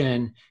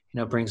geriatrician,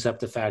 brings up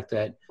the fact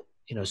that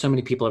so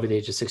many people over the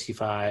age of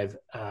 65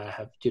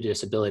 have, due to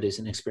disabilities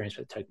and experience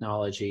with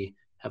technology,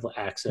 have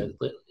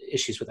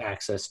issues with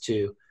access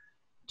to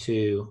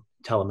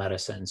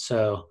telemedicine.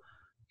 So,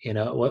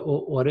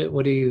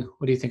 what do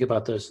you think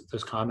about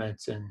those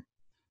comments? And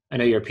I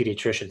know you're a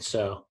pediatrician,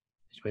 so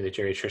maybe the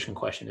geriatrician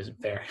question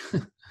isn't fair.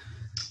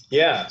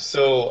 Yeah.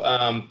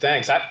 So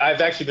thanks.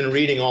 I've actually been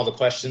reading all the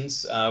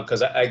questions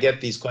because I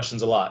get these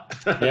questions a lot.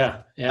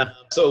 Yeah.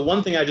 So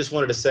one thing I just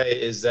wanted to say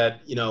is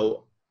that,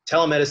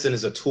 telemedicine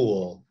is a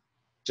tool,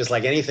 just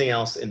like anything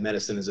else in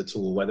medicine is a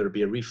tool, whether it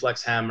be a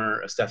reflex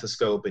hammer, a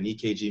stethoscope, an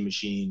EKG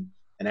machine,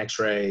 an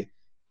X-ray.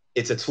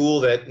 It's a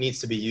tool that needs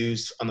to be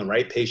used on the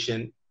right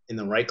patient, in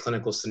the right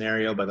clinical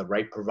scenario, by the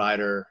right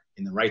provider,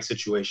 in the right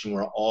situation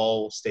where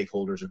all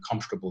stakeholders are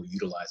comfortable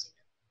utilizing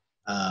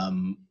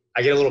it.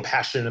 I get a little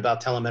passionate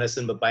about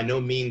telemedicine, but by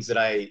no means that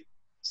I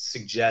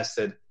suggest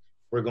that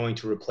we're going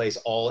to replace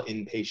all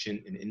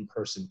inpatient and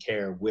in-person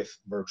care with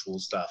virtual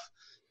stuff.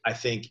 I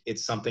think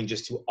it's something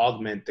just to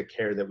augment the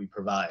care that we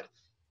provide.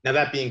 Now,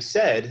 that being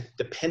said,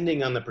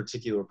 depending on the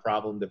particular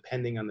problem,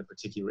 depending on the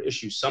particular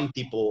issue, some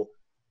people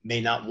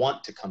may not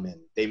want to come in.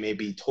 They may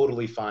be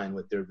totally fine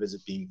with their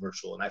visit being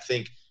virtual. And I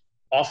think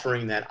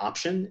offering that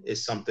option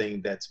is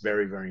something that's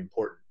very, very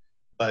important.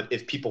 But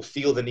if people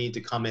feel the need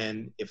to come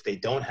in, if they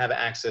don't have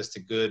access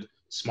to good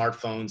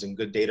smartphones and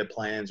good data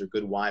plans or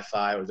good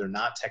Wi-Fi, or they're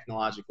not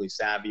technologically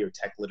savvy or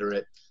tech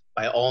literate,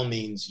 by all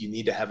means, you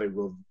need to have a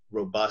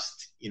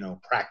robust,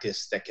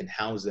 practice that can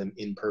house them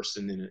in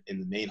person in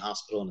the main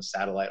hospital, in a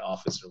satellite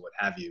office, or what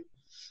have you.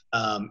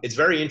 It's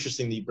very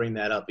interesting that you bring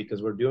that up,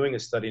 because we're doing a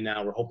study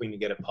now, we're hoping to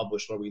get it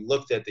published, where we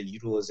looked at the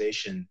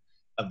utilization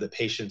of the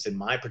patients in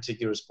my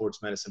particular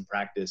sports medicine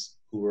practice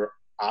who were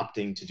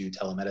opting to do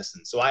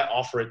telemedicine. So I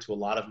offer it to a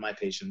lot of my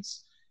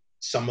patients.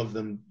 Some of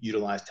them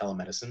utilize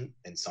telemedicine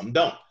and some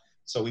don't.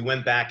 So we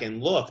went back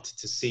and looked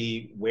to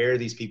see where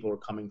these people were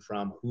coming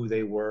from, who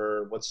they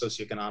were, what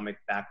socioeconomic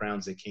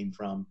backgrounds they came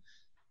from.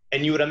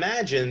 And you would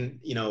imagine,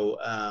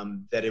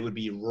 that it would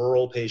be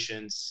rural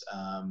patients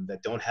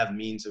that don't have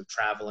means of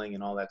traveling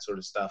and all that sort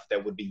of stuff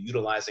that would be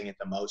utilizing it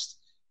the most.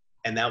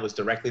 And that was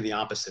directly the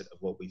opposite of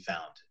what we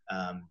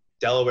found.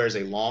 Delaware is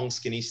a long,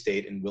 skinny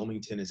state, and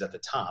Wilmington is at the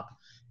top.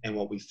 And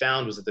what we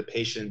found was that the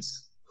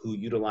patients who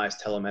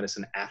utilized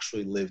telemedicine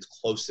actually lived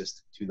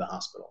closest to the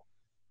hospital.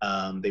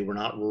 They were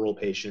not rural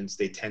patients.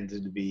 They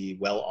tended to be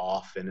well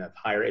off and have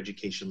higher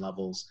education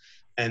levels.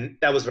 And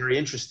that was very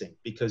interesting,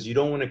 because you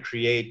don't want to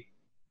create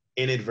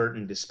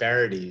inadvertent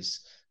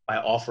disparities by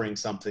offering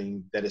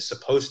something that is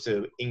supposed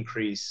to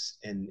increase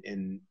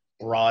and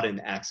broaden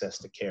access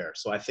to care.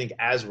 So I think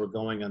as we're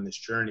going on this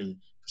journey,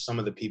 for some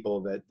of the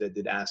people that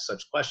did ask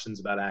such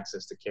questions about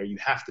access to care, you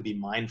have to be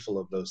mindful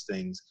of those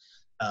things.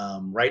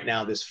 Right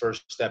now, this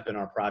first step in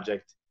our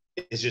project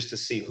is just to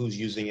see who's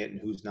using it and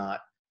who's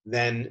not.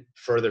 Then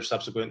further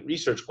subsequent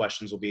research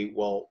questions will be,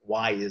 well,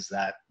 why is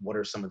that? What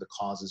are some of the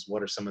causes?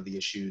 What are some of the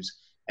issues?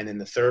 And then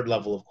the third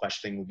level of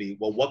questioning will be,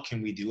 well, what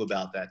can we do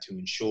about that to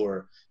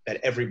ensure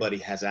that everybody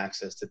has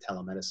access to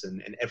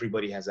telemedicine and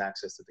everybody has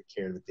access to the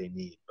care that they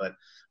need? But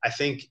I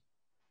think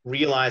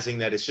realizing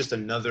that it's just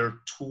another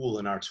tool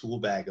in our tool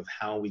bag of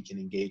how we can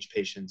engage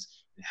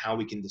patients and how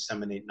we can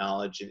disseminate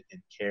knowledge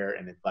and care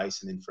and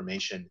advice and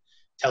information.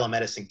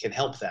 Telemedicine can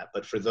help that.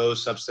 But for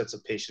those subsets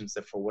of patients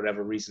that for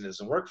whatever reason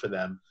doesn't work for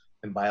them,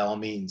 then by all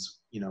means,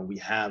 we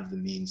have the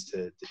means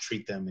to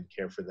treat them and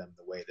care for them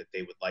the way that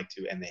they would like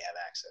to and they have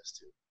access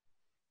to.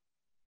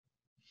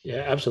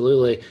 Yeah,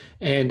 absolutely.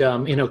 And,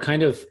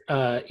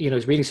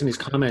 reading some of these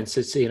comments,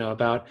 it's,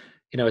 about,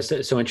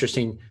 it's so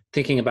interesting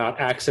thinking about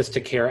access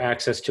to care,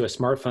 access to a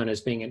smartphone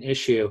as being an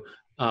issue,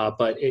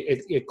 but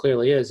it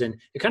clearly is. And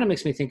it kind of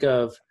makes me think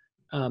of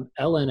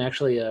Ellen,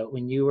 actually,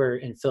 when you were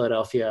in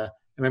Philadelphia,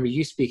 I remember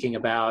you speaking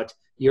about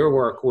your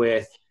work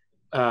with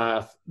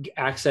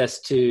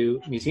access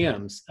to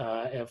museums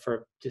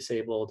for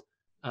disabled.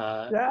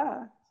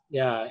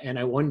 Yeah. And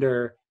I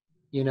wonder,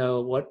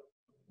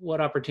 what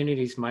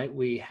opportunities might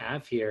we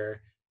have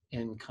here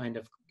in kind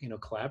of,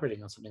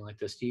 collaborating on something like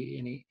this? Do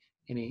you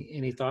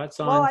any thoughts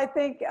on? Well, I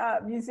think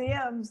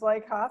museums,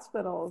 like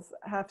hospitals,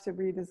 have to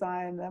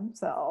redesign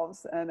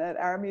themselves. And at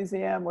our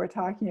museum, we're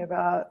talking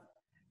about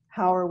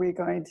how are we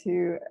going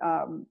to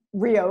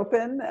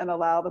reopen and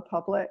allow the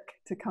public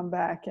to come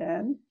back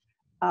in,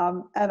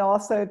 and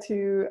also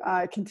to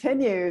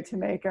continue to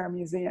make our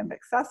museum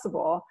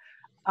accessible.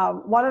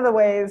 One of the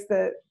ways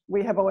that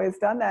we have always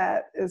done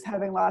that is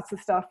having lots of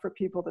stuff for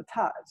people to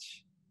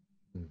touch.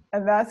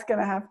 And that's going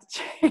to have to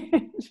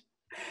change.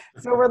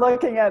 So we're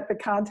looking at the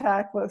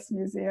contactless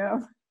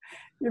museum,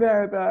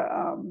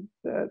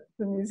 the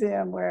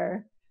museum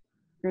where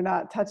you're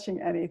not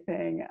touching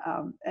anything,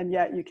 and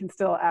yet you can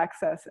still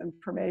access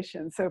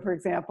information. So for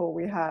example,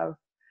 we have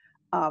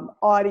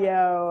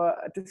audio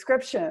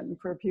description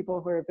for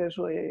people who are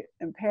visually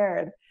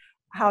impaired.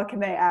 How can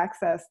they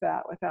access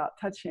that without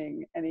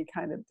touching any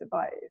kind of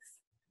device?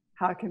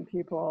 How can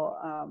people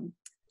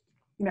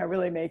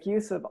really make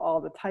use of all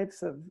the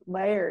types of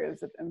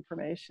layers of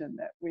information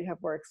that we have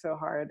worked so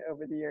hard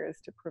over the years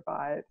to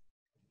provide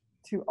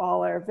to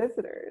all our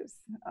visitors?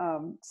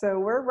 So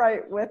we're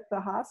right with the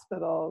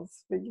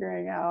hospitals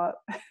figuring out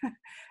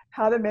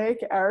how to make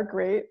our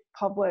great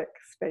public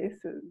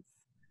spaces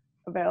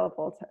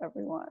available to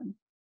everyone.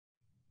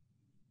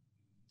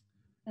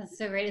 That's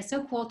so great. It's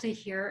so cool to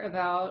hear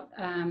about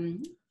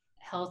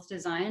health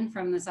design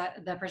from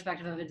the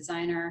perspective of a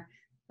designer,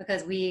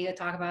 because we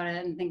talk about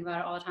it and think about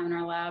it all the time in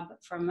our lab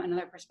from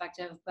another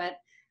perspective. But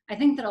I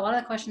think that a lot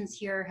of the questions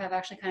here have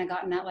actually kind of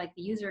gotten at like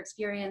the user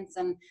experience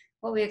and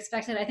what we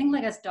expected. I think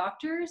like as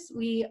doctors,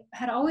 we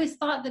had always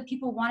thought that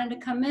people wanted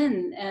to come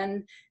in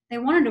and they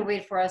wanted to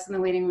wait for us in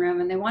the waiting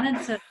room, and they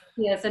wanted to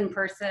see us in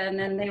person,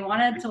 and they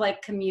wanted to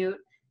like commute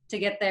to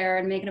get there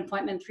and make an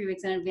appointment 3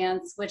 weeks in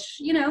advance, which,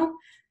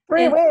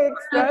 3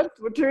 weeks, that's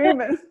what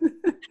dreaming.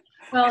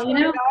 Well,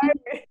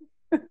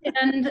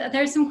 and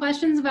there's some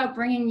questions about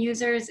bringing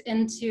users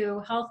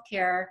into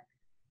healthcare.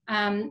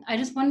 I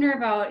just wonder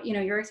about,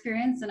 your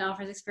experience and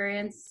Alfred's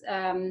experience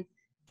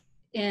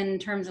in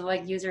terms of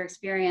like user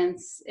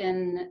experience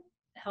in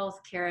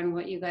healthcare and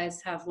what you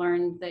guys have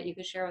learned that you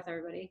could share with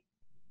everybody.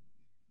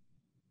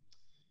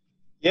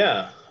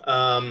 Yeah,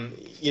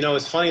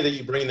 it's funny that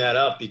you bring that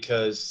up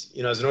because,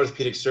 as an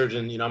orthopedic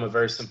surgeon, I'm a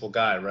very simple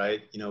guy,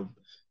 right?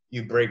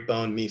 You break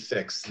bone, me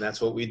fix, and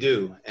that's what we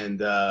do.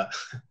 And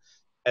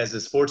as a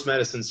sports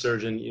medicine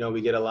surgeon,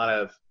 we get a lot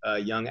of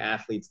young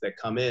athletes that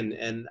come in,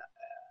 and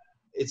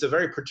it's a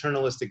very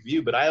paternalistic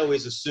view, but I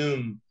always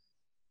assume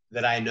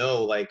that I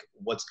know like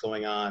what's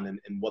going on and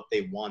what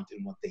they want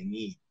and what they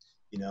need,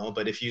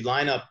 but if you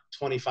line up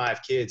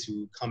 25 kids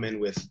who come in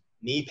with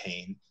knee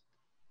pain,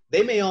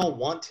 they may all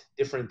want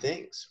different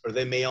things, or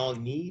they may all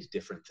need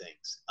different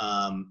things.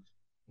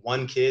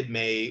 One kid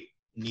may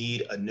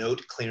need a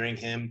note clearing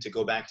him to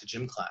go back to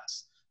gym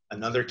class.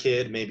 Another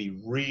kid may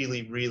be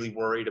really, really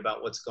worried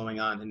about what's going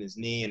on in his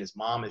knee, and his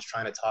mom is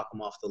trying to talk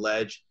him off the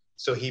ledge.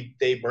 So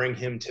they bring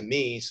him to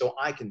me so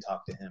I can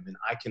talk to him and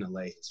I can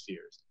allay his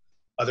fears.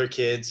 Other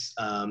kids,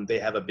 they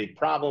have a big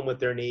problem with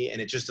their knee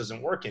and it just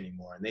doesn't work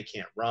anymore, and they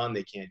can't run,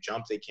 they can't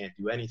jump, they can't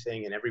do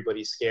anything, and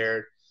everybody's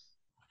scared.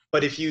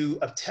 But if you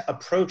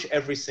approach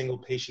every single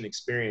patient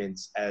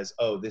experience as,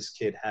 oh, this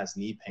kid has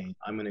knee pain,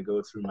 I'm going to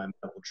go through my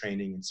medical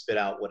training and spit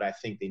out what I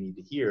think they need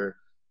to hear,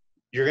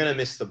 you're going to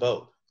miss the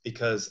boat,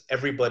 because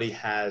everybody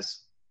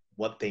has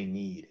what they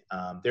need.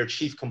 Their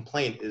chief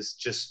complaint is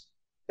just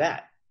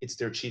that. It's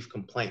their chief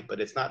complaint,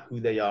 but it's not who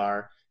they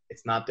are.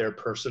 It's not their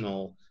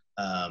personal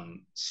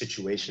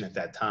situation at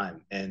that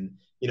time. And,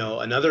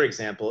 another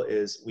example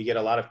is we get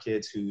a lot of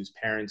kids whose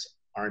parents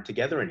aren't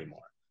together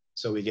anymore.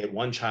 So we get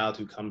one child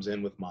who comes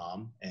in with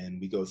mom and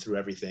we go through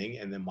everything,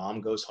 and then mom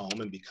goes home,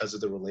 and because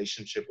of the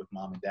relationship with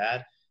mom and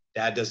dad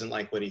doesn't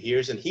like what he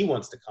hears and he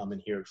wants to come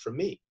and hear it from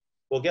me.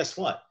 Well, guess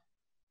what?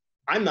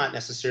 I'm not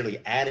necessarily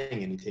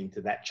adding anything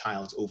to that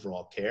child's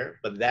overall care,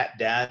 but that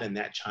dad and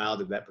that child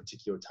at that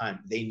particular time,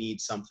 they need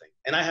something.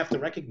 And I have to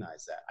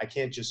recognize that. I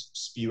can't just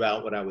spew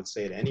out what I would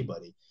say to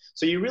anybody.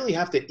 So you really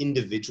have to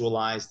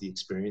individualize the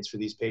experience for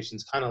these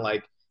patients, kind of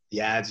like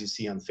the ads you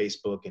see on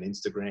Facebook and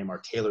Instagram are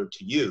tailored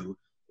to you.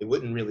 It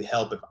wouldn't really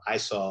help if I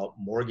saw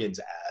Morgan's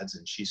ads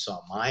and she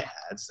saw my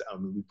ads.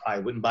 We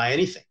probably wouldn't buy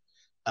anything.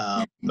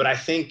 But I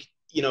think,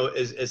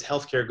 as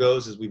healthcare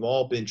goes, as we've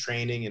all been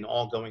training and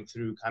all going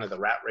through kind of the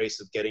rat race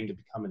of getting to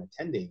become an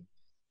attending,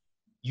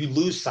 you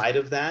lose sight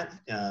of that.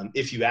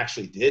 If you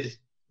actually did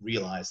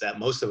realize that,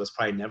 most of us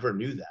probably never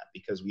knew that,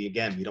 because we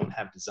don't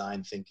have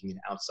design thinking and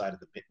outside of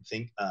the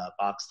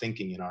box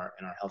thinking in our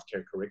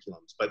healthcare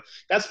curriculums. But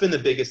that's been the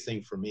biggest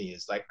thing for me,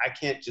 is like, I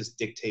can't just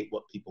dictate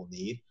what people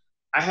need.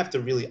 I have to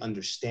really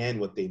understand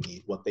what they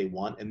need, what they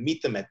want, and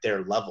meet them at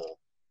their level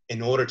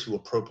in order to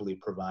appropriately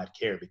provide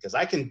care. Because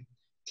I can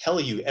tell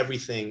you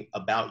everything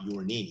about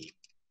your knee,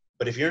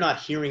 but if you're not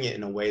hearing it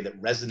in a way that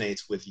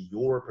resonates with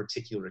your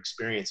particular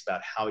experience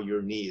about how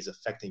your knee is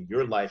affecting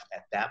your life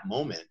at that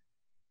moment,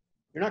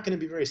 you're not going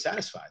to be very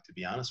satisfied, to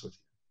be honest with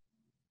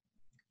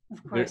you.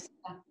 Of course.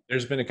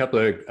 There's been a couple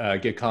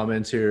of good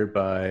comments here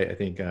by, I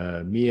think,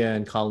 Mia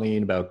and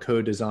Colleen about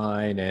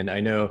co-design. And I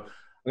know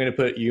I'm going to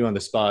put you on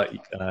the spot,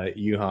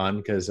 Yuhan,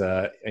 because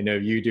I know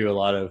you do a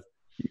lot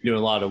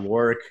of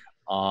work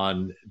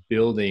on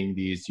building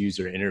these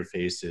user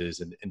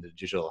interfaces in the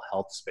digital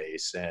health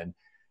space. And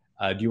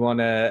do you want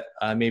to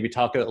maybe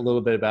talk a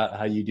little bit about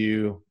how you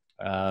do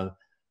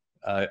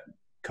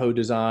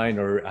co-design,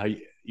 or how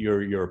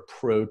your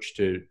approach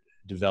to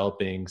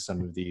developing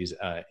some of these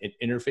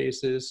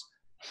interfaces?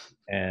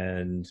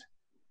 And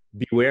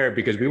beware,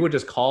 because we would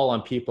just call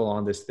on people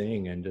on this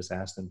thing and just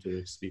ask them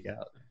to speak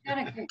out.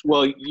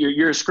 Well,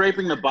 you're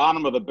scraping the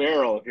bottom of the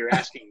barrel if you're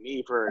asking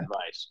me for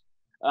advice.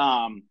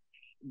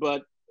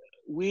 But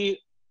we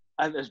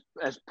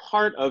as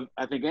part of,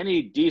 I think,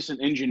 any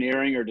decent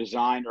engineering or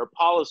design or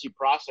policy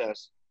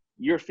process,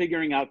 you're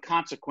figuring out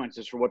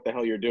consequences for what the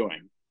hell you're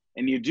doing.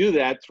 And you do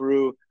that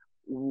through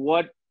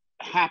what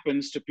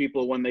happens to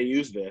people when they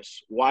use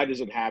this. Why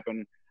does it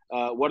happen?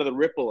 What are the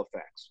ripple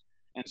effects?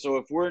 And so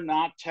if we're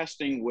not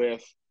testing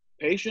with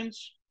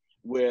patients,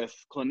 with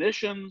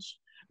clinicians,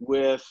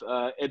 with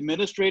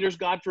administrators,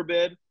 God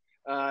forbid,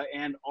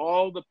 and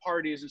all the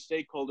parties and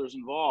stakeholders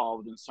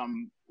involved in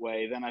some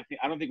way, then I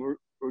don't think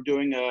we're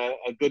doing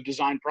a good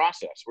design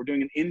process. We're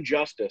doing an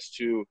injustice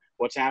to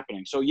what's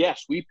happening. So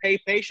yes, we pay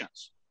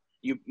patients.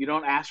 You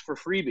don't ask for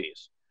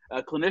freebies.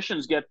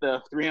 Clinicians get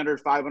the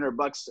 $300,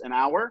 $500 an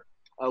hour.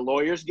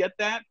 Lawyers get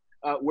that.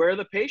 Where are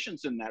the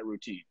patients in that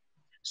routine?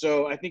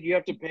 So I think you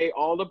have to pay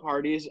all the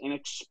parties and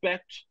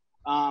expect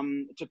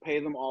to pay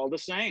them all the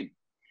same.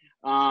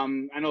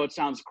 I know it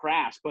sounds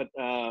crass, but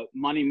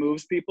money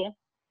moves people.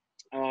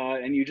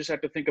 And you just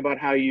have to think about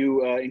how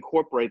you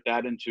incorporate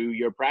that into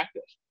your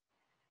practice.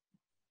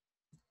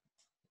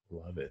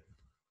 Love it.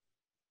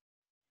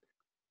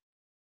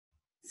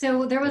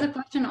 So there was a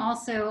question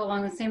also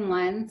along the same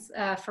lines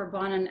for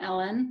Bon and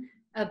Ellen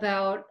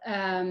about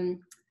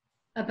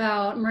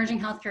merging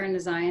healthcare and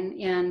design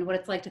and what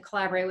it's like to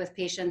collaborate with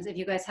patients. If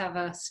you guys have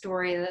a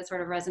story that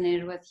sort of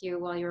resonated with you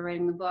while you were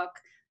writing the book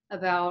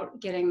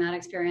about getting that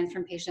experience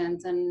from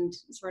patients and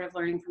sort of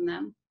learning from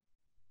them.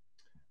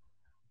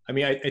 I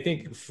mean, I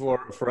think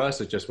for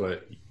us, it's just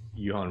what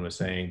Johan was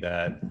saying,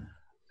 that,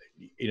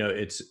 you know,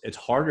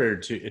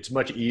 it's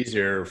much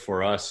easier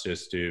for us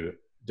just to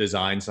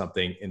design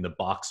something in the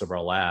box of our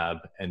lab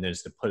and then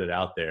just to put it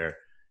out there.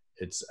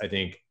 It's, I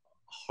think,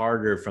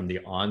 harder from the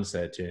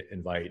onset to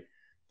invite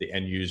the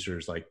end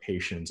users like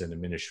patients and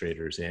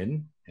administrators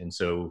in. And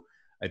so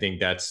I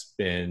think that's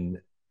been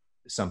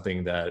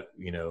something that,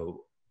 you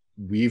know,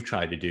 we've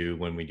tried to do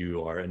when we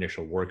do our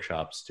initial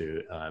workshops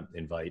to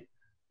invite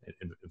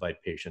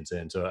patients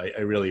in. So I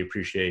really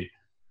appreciate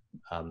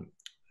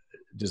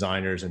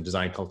designers and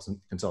design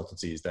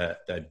consultancies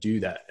that do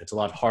that. It's a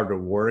lot harder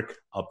work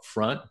up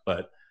front,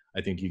 but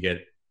I think you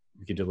can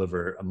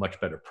deliver a much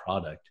better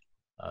product.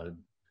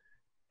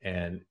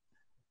 And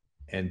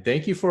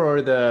thank you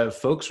for the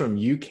folks from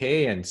UK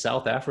and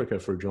South Africa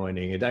for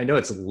joining. And I know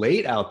it's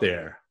late out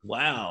there.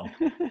 Wow,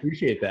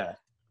 appreciate that.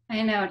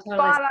 I know, totally.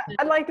 But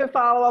I'd like to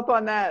follow up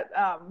on that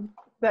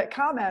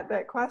comment,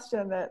 that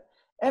question, that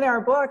in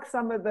our book,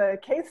 some of the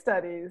case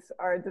studies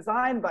are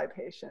designed by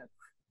patients.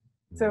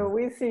 So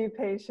we see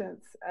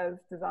patients as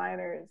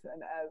designers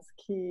and as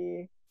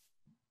key,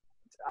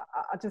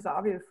 just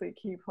obviously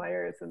key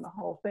players in the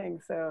whole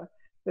thing. So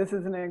this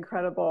is an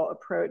incredible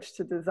approach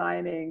to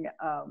designing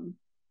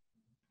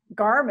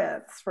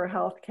garments for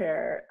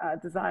healthcare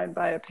designed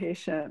by a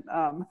patient.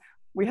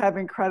 We have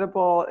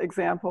incredible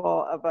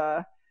example of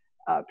a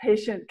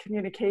patient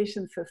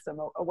communication system,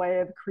 a way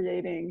of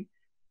creating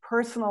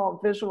personal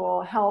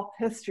visual health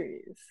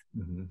histories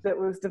that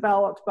was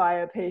developed by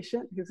a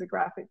patient who's a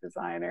graphic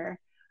designer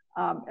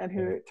and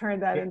who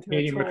turned that into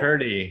a tool.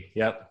 McCurdy,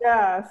 yep.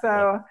 Yeah,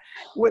 so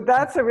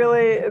that's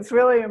it's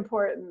really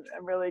important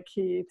and really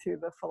key to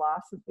the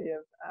philosophy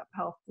of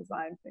health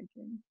design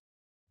thinking.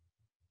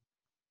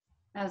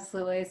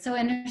 Absolutely. It's so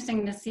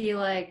interesting to see,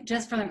 like,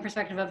 just from the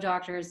perspective of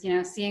doctors, you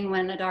know, seeing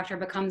when a doctor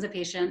becomes a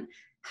patient,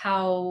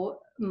 how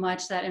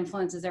much that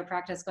influences their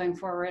practice going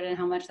forward and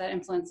how much that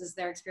influences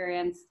their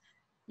experience,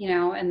 you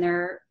know, and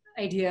their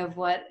idea of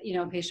what, you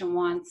know, a patient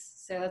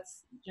wants. So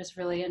that's just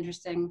really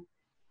interesting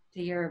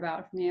to hear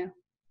about from you.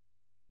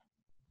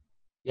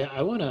 Yeah,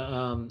 I want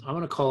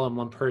to call on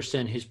one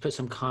person who's put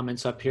some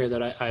comments up here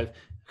that I've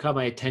caught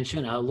my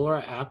attention.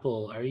 Laura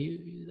Apple, are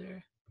you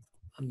there?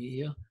 Unmute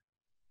you.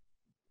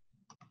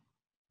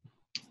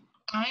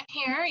 I'm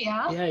here,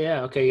 yeah.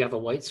 Yeah. Okay, you have a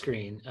white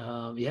screen.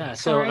 Yeah,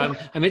 so I'm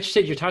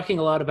interested. You're talking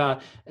a lot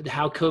about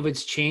how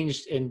COVID's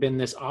changed and been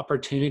this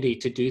opportunity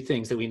to do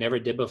things that we never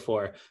did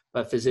before,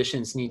 but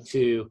physicians need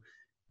to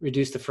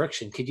reduce the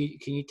friction. Can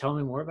you tell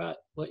me more about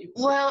what?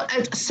 Well,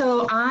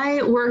 so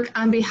I work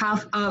on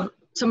behalf of.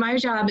 So my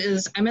job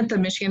is I'm at the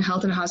Michigan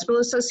Health and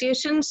Hospital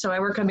Association. So I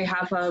work on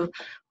behalf of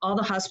all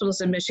the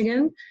hospitals in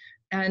Michigan,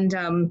 and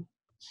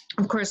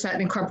of course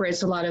that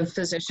incorporates a lot of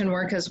physician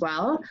work as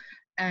well.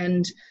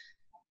 And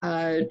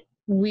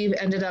we've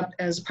ended up,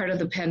 as part of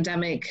the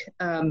pandemic,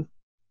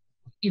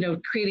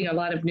 creating a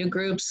lot of new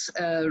groups,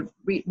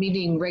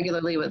 meeting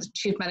regularly with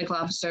chief medical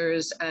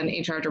officers and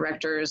HR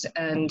directors,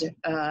 and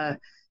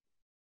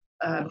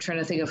I'm trying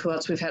to think of who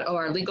else we've had.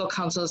 Our legal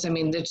counsels. I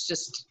mean,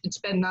 it's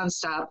been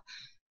nonstop.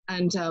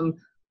 And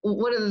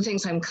one of the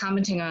things I'm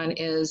commenting on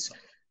is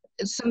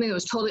it's something that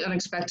was totally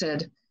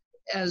unexpected.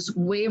 As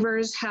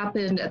waivers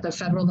happened at the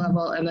federal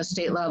level and the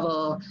state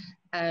level,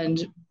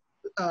 and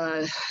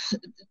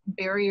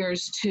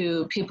barriers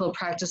to people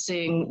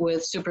practicing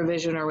with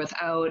supervision or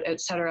without, et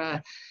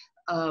cetera.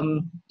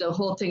 The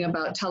whole thing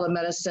about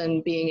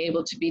telemedicine being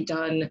able to be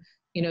done,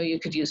 you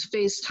could use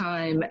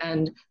FaceTime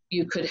and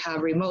you could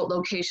have remote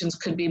locations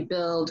could be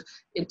billed.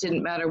 It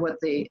didn't matter what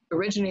the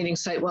originating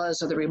site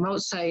was or the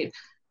remote site.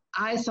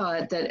 I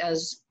thought that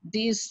as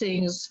these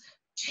things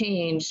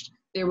changed,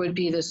 there would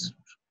be this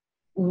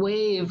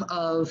wave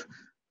of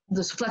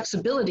this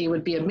flexibility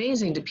would be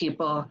amazing to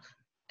people.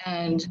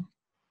 And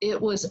it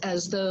was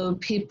as though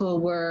people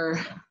were,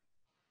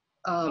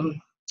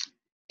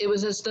 it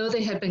was as though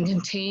they had been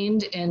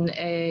contained in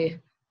a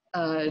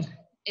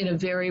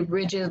very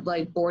rigid,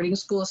 like, boarding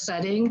school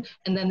setting,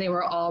 and then they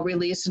were all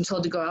released and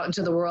told to go out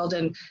into the world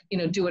and, you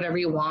know, do whatever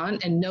you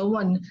want, and no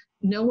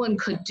one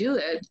could do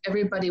it.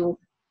 Everybody,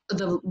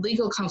 the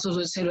legal counsel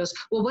would say to us,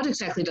 well, what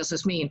exactly does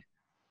this mean?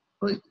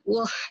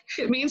 Well,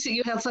 it means that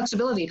you have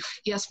flexibility.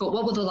 Yes, but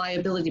what will the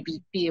liability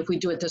be if we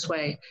do it this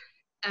way?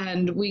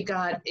 And we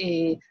got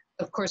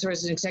of course, there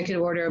was an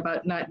executive order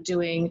about not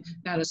doing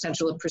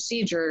non-essential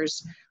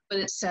procedures, but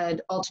it said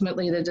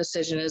ultimately the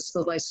decision is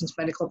the licensed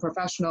medical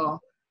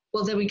professional.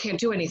 Well, then we can't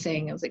do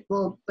anything. I was like,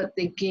 well, but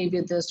they gave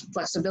you this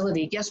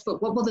flexibility. Yes,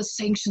 but what will the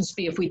sanctions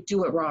be if we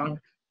do it wrong?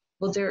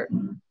 Well,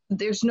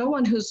 there's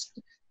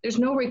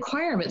no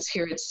requirements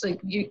here. It's like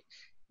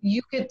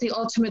you get the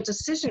ultimate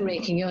decision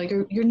making.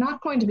 You're not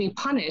going to be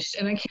punished.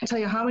 And I can't tell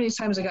you how many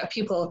times I got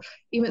people,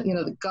 even, you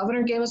know, the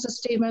governor gave us a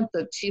statement,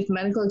 the chief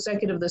medical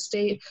executive of the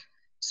state.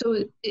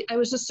 So I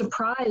was just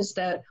surprised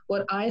that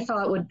what I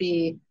thought would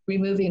be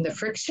removing the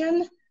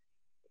friction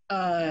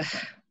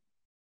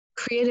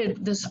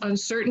created this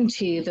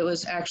uncertainty that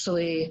was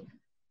actually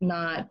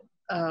not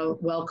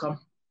welcome.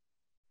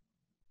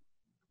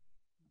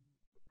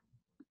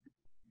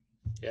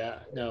 Yeah,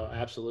 no,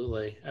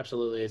 absolutely.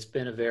 Absolutely. It's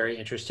been a very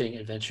interesting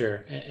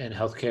adventure in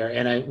healthcare.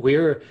 And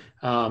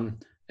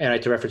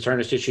to reference our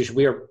institution,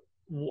 we are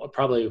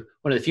probably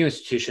one of the few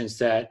institutions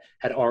that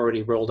had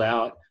already rolled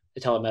out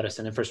the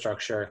telemedicine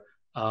infrastructure.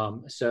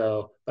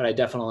 But I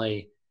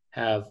definitely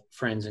have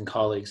friends and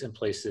colleagues in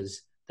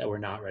places that were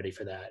not ready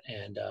for that.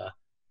 And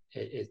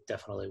it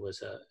definitely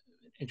was an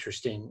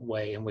interesting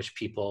way in which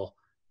people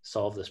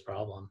solve this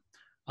problem.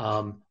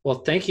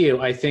 Well, thank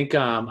you. I think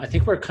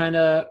we're kind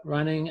of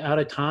running out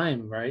of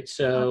time, right?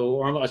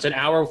 So almost an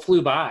hour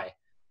flew by.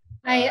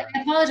 I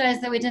apologize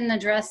that we didn't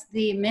address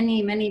the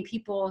many, many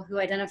people who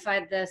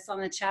identified this on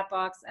the chat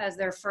box as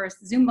their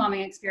first Zoom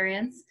bombing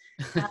experience.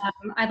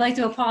 I'd like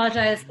to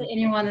apologize to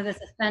anyone that this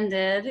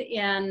offended,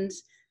 and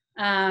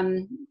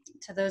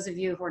to those of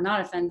you who are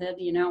not offended,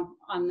 you know,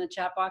 on the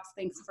chat box,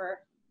 thanks for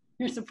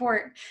your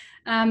support.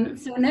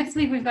 So next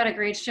week, we've got a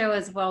great show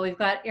as well. We've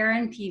got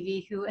Aaron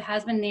Peavy, who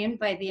has been named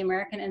by the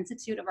American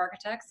Institute of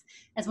Architects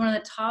as one of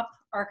the top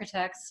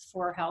architects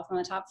for health, one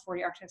of the top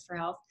 40 architects for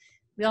health.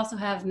 We also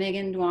have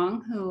Megan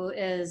Duong, who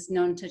is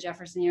known to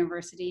Jefferson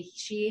University.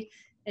 She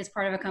is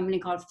part of a company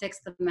called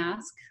Fix the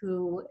Mask,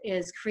 who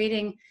is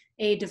creating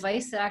a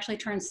device that actually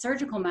turns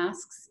surgical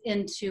masks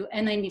into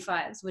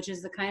N95s, which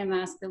is the kind of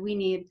mask that we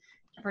need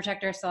to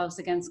protect ourselves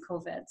against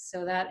COVID.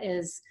 So that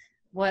is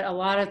what a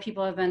lot of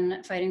people have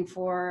been fighting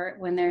for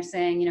when they're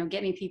saying, you know,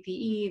 get me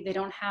PPE. They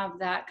don't have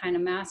that kind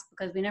of mask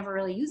because we never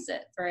really used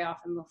it very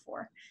often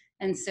before.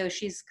 And so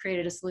she's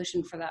created a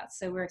solution for that.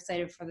 So we're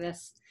excited for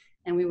this.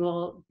 And we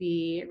will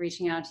be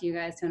reaching out to you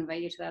guys to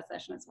invite you to that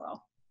session as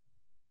well.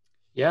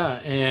 Yeah,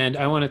 and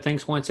I want to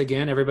thanks once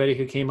again everybody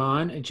who came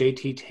on,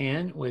 JT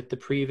Tan with the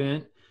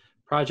Prevent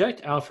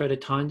Project, Alfred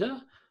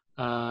Atanda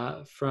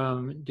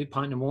from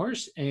DuPont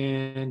Nemours,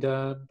 and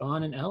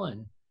Bon and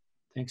Ellen.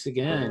 Thanks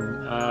again.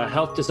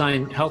 Health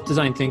Design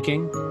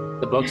Thinking,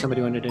 the book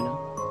somebody wanted to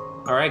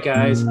know. All right,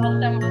 guys.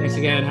 Thanks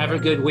again. Have a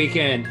good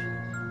weekend.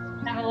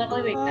 Have a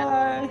lovely weekend.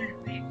 Bye.